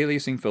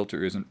anti-aliasing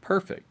filter isn't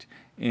perfect.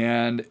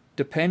 And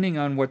depending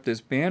on what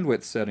this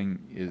bandwidth setting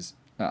is,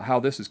 how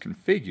this is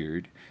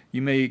configured,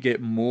 you may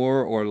get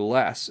more or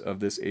less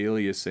of this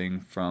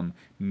aliasing from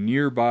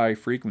nearby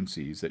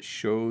frequencies that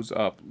shows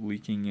up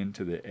leaking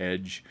into the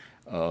edge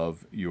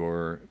of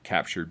your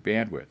captured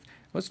bandwidth.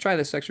 Let's try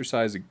this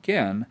exercise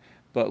again,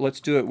 but let's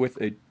do it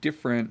with a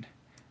different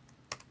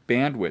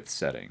bandwidth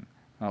setting.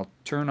 I'll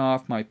turn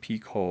off my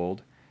peak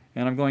hold,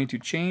 and I'm going to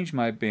change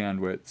my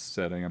bandwidth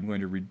setting. I'm going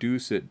to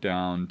reduce it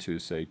down to,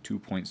 say,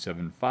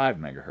 2.75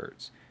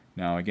 megahertz.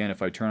 Now again,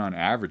 if I turn on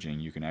averaging,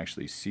 you can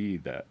actually see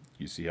that.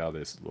 You see how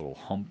this little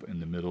hump in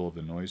the middle of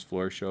the noise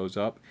floor shows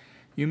up?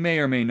 You may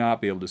or may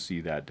not be able to see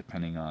that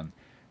depending on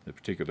the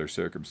particular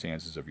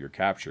circumstances of your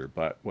capture,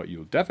 but what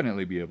you'll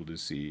definitely be able to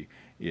see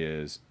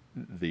is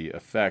the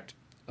effect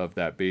of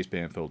that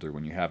baseband filter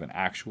when you have an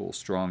actual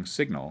strong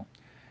signal.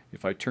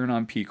 If I turn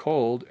on peak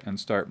hold and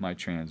start my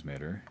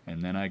transmitter,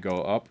 and then I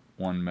go up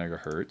 1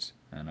 megahertz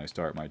and I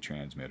start my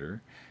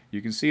transmitter,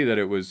 you can see that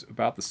it was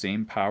about the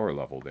same power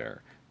level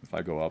there. If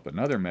I go up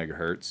another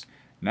megahertz,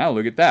 now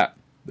look at that.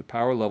 The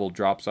power level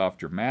drops off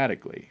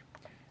dramatically.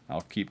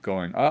 I'll keep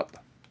going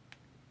up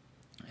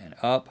and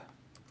up.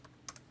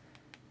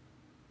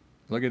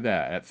 Look at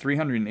that. At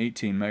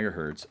 318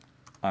 megahertz,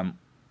 I'm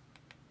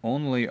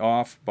only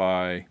off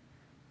by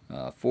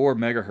 4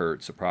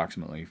 megahertz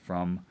approximately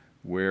from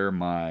where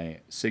my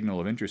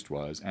signal of interest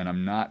was, and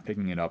I'm not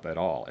picking it up at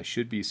all. I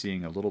should be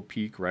seeing a little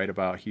peak right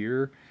about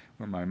here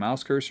where my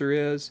mouse cursor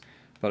is,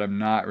 but I'm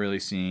not really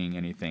seeing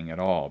anything at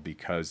all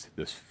because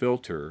this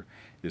filter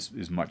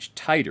is much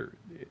tighter.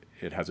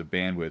 It has a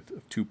bandwidth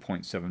of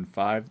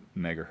 2.75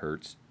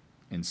 megahertz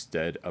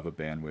instead of a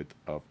bandwidth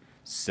of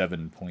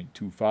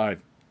 7.25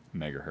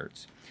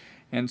 megahertz.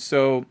 And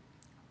so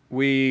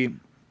we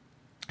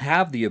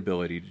have the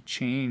ability to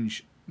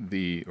change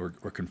or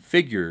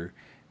configure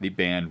the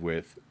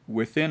bandwidth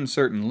within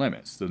certain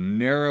limits. The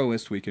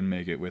narrowest we can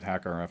make it with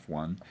HackRF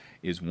One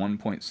is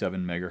 1.7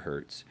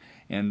 megahertz,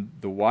 and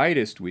the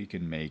widest we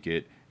can make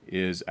it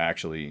is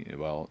actually,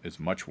 well, it's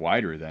much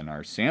wider than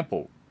our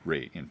sample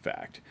rate, in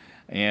fact.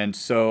 And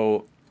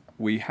so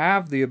we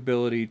have the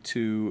ability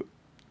to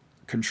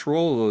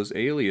control those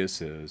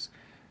aliases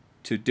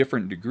to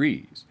different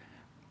degrees.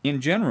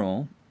 In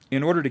general,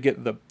 in order to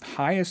get the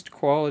highest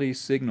quality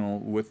signal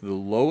with the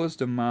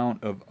lowest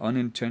amount of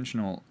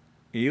unintentional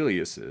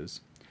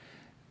aliases,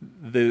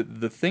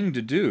 the thing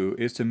to do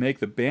is to make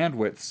the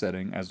bandwidth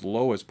setting as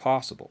low as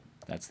possible.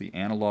 That's the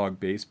analog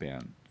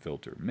baseband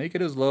filter. Make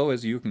it as low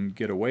as you can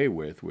get away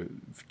with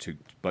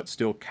but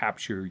still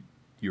capture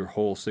your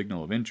whole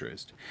signal of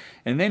interest.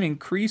 And then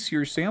increase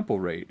your sample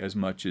rate as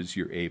much as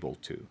you're able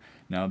to.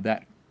 Now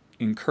that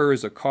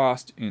incurs a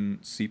cost in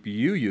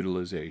CPU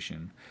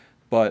utilization,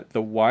 but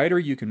the wider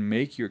you can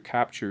make your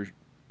capture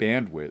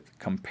bandwidth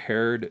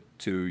compared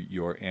to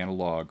your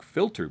analog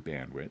filter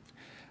bandwidth,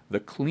 the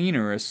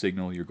cleaner a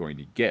signal you're going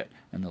to get,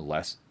 and the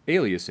less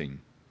aliasing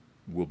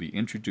will be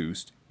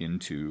introduced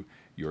into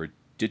your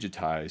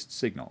digitized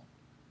signal.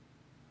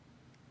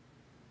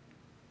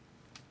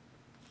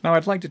 Now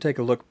I'd like to take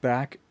a look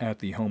back at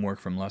the homework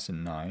from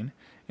Lesson 9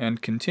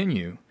 and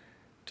continue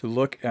to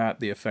look at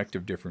the effect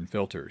of different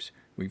filters.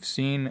 We've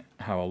seen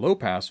how a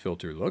low-pass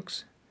filter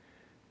looks.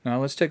 Now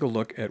let's take a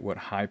look at what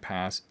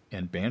high-pass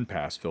and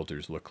band-pass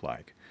filters look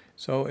like.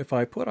 So if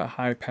I put a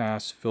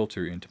high-pass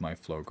filter into my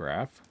flow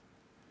graph,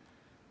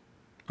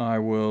 I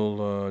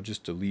will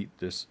just delete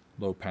this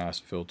low-pass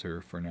filter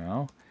for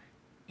now,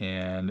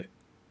 and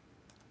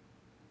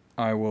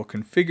I will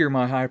configure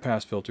my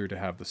high-pass filter to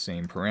have the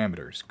same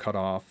parameters,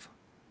 cutoff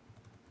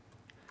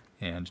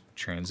and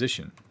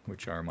transition,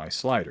 which are my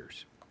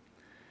sliders.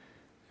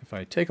 If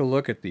I take a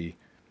look at the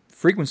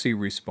frequency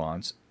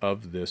response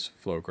of this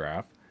flow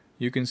graph,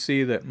 you can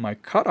see that my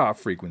cutoff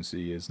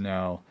frequency is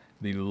now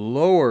the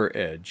lower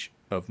edge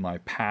of my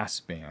pass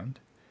band.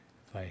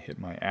 If I hit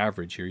my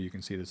average here, you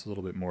can see this a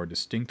little bit more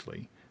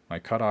distinctly. My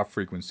cutoff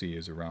frequency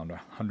is around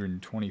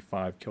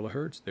 125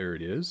 kilohertz. There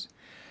it is.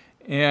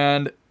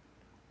 And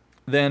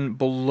then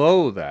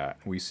below that,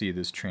 we see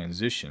this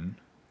transition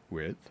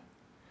width.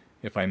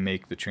 If I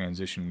make the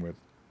transition width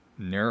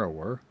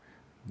narrower,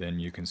 then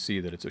you can see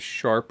that it's a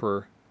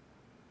sharper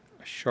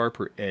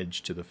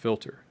edge to the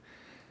filter.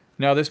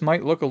 Now this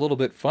might look a little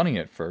bit funny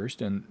at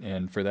first,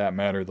 and for that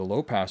matter the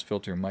low-pass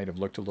filter might have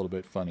looked a little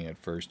bit funny at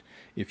first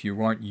if you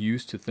weren't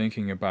used to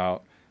thinking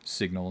about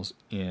signals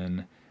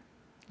in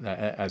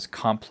as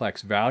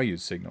complex valued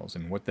signals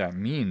and what that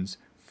means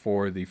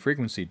for the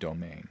frequency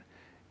domain.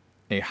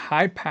 A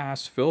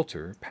high-pass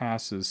filter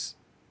passes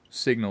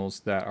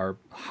signals that are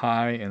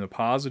high in the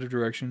positive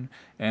direction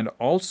and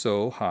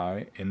also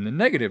high in the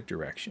negative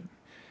direction.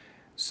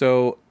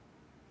 So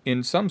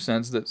in some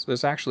sense,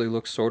 this actually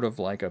looks sort of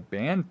like a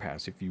band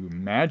pass. If you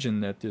imagine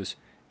that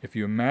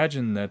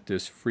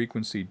this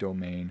frequency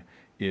domain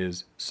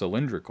is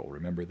cylindrical,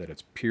 remember that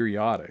it's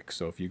periodic.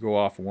 So if you go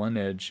off one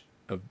edge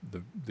of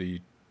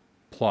the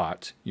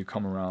plot, you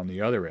come around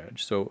the other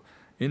edge. So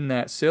in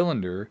that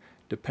cylinder,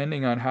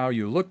 depending on how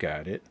you look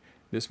at it,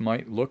 this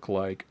might look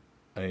like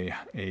a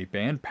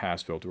band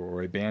pass filter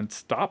or a band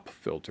stop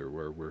filter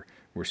where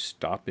we're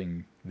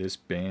stopping this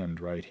band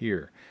right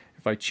here.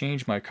 If I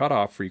change my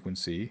cutoff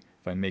frequency,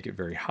 if I make it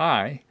very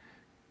high,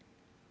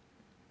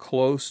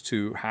 close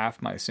to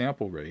half my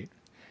sample rate,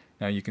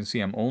 now you can see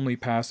I'm only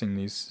passing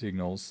these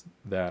signals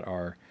that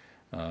are,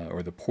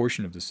 or the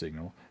portion of the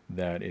signal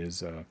that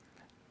is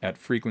at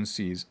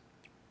frequencies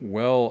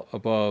well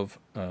above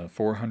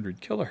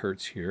 400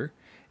 kilohertz here,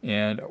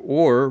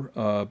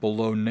 or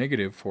below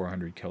negative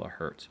 400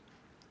 kilohertz,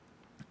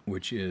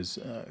 which is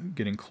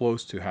getting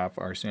close to half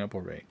our sample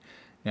rate.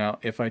 Now,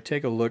 if I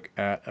take a look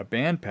at a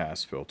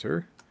bandpass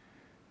filter,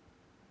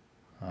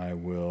 I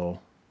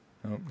will,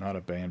 not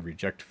a band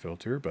reject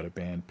filter, but a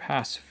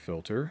bandpass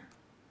filter,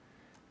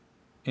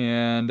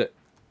 and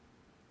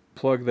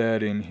plug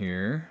that in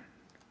here.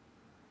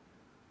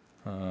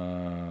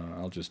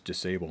 I'll just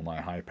disable my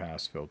high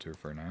pass filter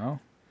for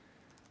now.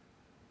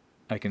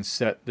 I can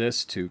set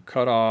this to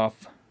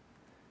cutoff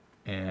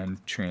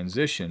and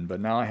transition, but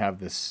now I have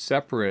this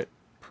separate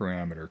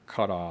parameter,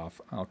 cutoff.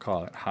 I'll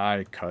call it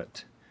high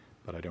cut,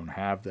 but I don't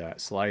have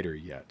that slider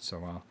yet.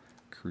 So I'll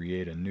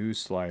create a new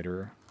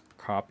slider,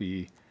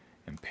 copy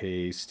and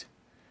paste.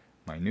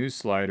 My new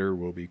slider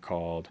will be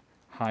called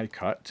high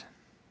cut.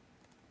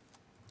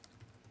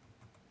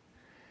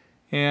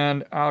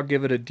 And I'll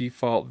give it a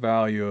default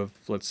value of,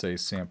 let's say,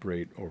 sample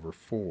rate over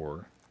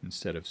 4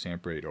 instead of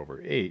sample rate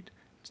over 8.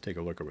 Let's take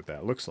a look at what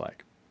that looks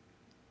like.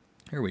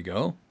 Here we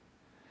go.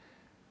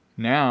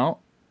 Now,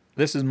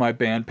 this is my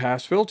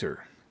bandpass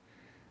filter.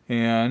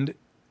 And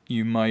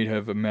you might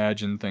have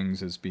imagined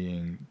things as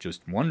being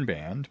just one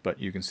band, but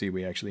you can see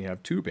we actually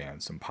have two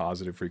bands, some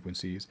positive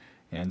frequencies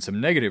and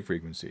some negative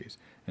frequencies.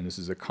 And this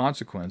is a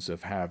consequence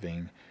of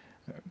having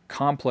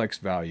complex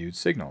valued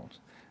signals.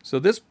 So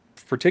this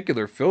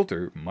particular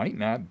filter might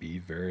not be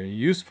very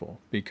useful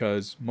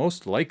because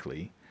most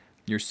likely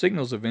your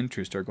signals of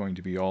interest are going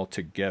to be all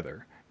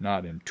together,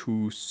 not in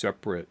two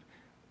separate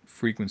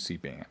frequency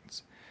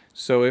bands.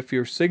 So if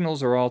your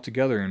signals are all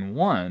together in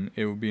one,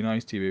 it would be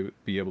nice to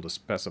be able to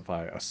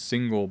specify a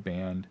single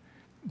band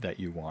that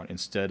you want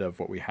instead of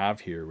what we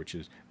have here, which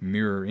is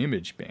mirror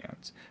image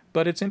bands.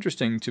 But it's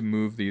interesting to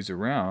move these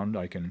around.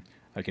 I can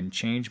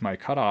change my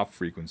cutoff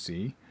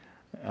frequency.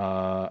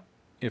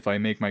 If I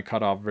make my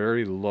cutoff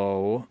very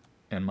low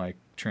and my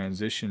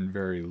transition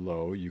very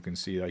low, you can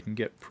see I can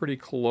get pretty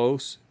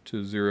close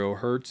to 0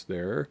 hertz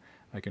there.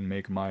 I can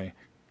make my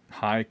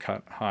high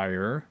cut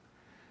higher.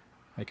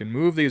 I can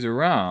move these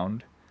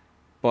around,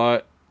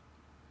 but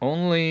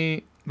no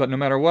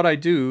matter what I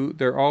do,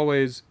 they're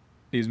always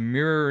these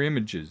mirror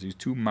images, these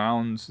two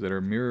mounds that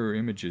are mirror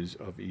images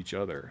of each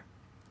other.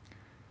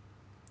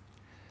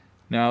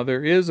 Now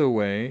there is a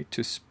way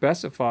to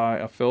specify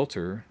a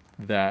filter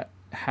that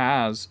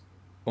has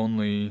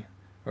only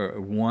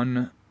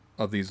one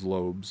of these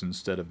lobes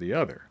instead of the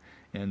other.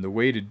 And the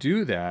way to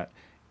do that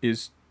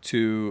is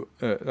to,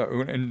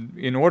 and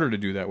in order to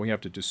do that, we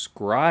have to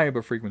describe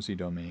a frequency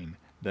domain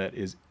that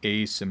is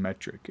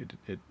asymmetric.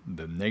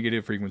 The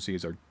negative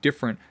frequencies are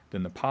different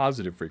than the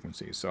positive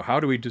frequencies. So how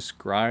do we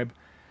describe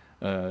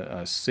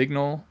a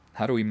signal?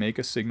 How do we make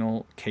a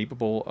signal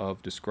capable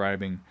of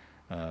describing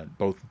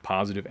both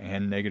positive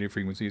and negative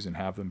frequencies and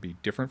have them be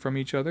different from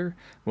each other?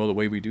 Well, the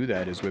way we do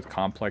that is with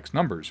complex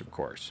numbers, of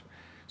course.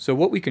 So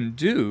what we can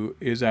do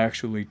is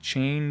actually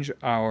change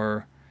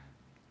our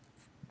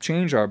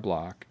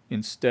block.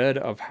 Instead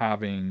of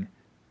having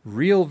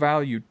real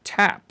valued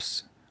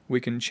taps, we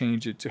can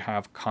change it to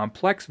have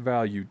complex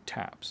valued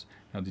taps.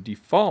 Now the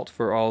default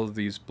for all of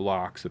these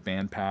blocks, the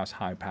bandpass,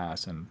 high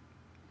pass, and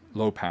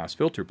low pass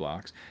filter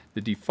blocks,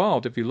 the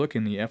default, if you look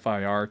in the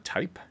FIR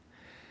type,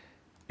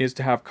 is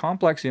to have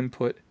complex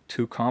input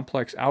to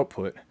complex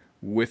output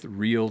with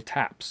real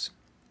taps.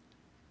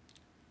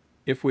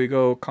 If we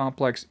go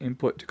complex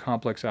input to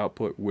complex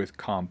output with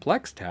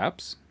complex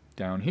taps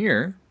down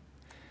here,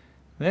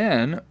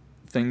 then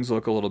things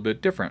look a little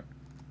bit different.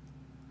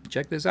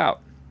 Check this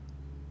out.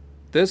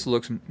 This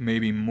looks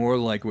maybe more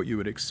like what you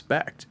would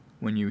expect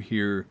when you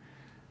hear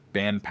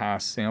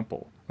bandpass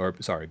sample, or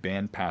sorry,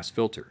 bandpass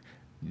filter.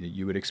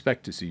 You would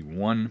expect to see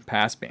one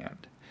passband.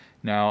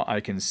 Now I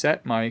can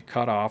set my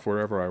cutoff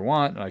wherever I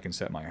want, I can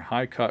set my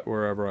high cut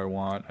wherever I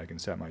want, I can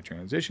set my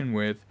transition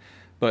width,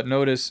 but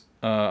notice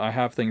I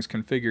have things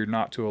configured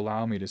not to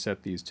allow me to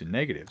set these to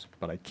negatives,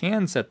 but I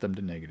can set them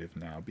to negative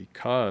now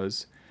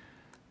because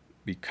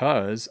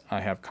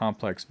I have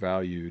complex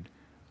valued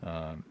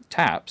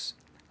taps.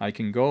 I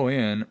can go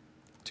in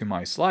to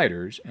my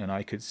sliders and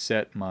I could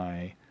set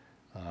my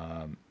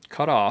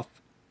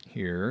cutoff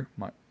here.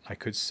 I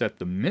could set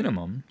the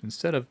minimum,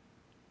 instead of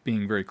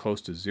being very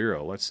close to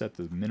 0, let's set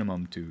the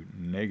minimum to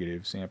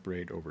negative sample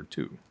rate over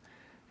 2.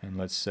 And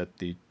let's set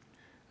the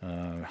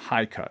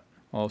high cut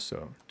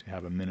also to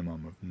have a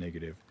minimum of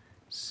negative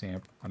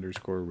samp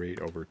underscore rate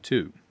over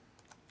 2.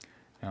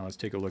 Now let's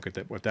take a look at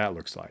what that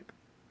looks like.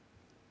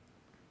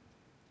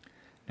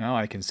 Now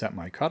I can set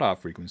my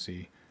cutoff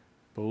frequency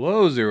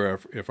below 0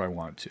 if I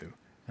want to.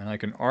 And I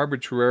can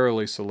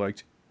arbitrarily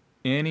select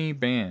any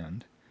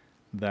band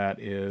that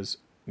is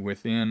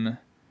within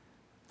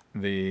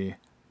the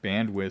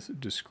bandwidth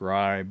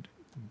described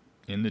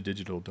in the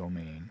digital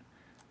domain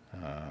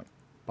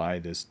by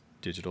this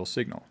digital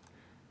signal.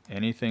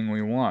 Anything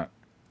we want,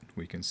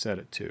 we can set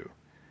it to.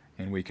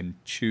 And we can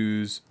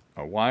choose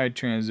a wide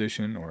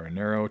transition or a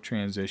narrow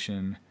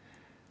transition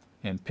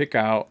and pick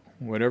out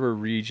whatever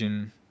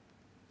region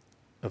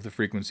of the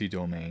frequency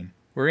domain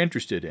we're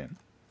interested in.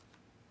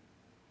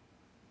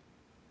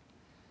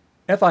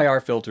 FIR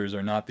filters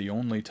are not the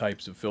only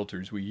types of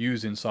filters we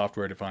use in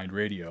software-defined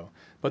radio,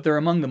 but they're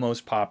among the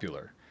most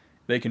popular.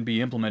 They can be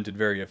implemented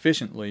very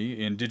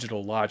efficiently in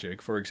digital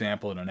logic, for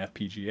example in an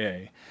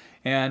FPGA,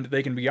 and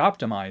they can be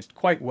optimized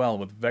quite well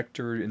with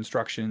vector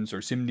instructions or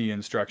SIMD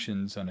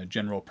instructions on a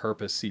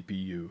general-purpose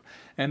CPU,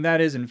 and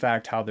that is in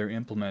fact how they're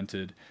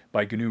implemented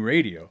by GNU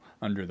Radio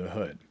under the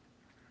hood.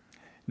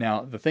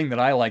 Now, the thing that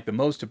I like the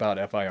most about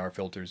FIR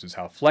filters is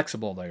how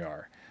flexible they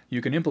are.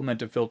 You can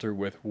implement a filter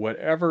with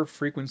whatever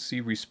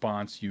frequency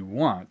response you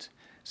want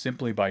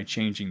simply by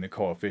changing the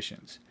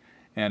coefficients.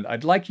 And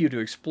I'd like you to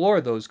explore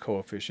those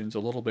coefficients a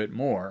little bit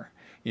more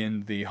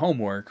in the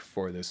homework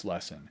for this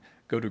lesson.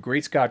 Go to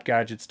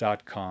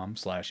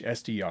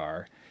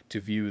greatscottgadgets.com/SDR to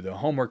view the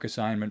homework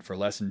assignment for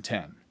Lesson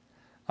 10.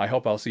 I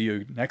hope I'll see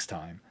you next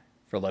time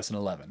for Lesson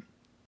 11.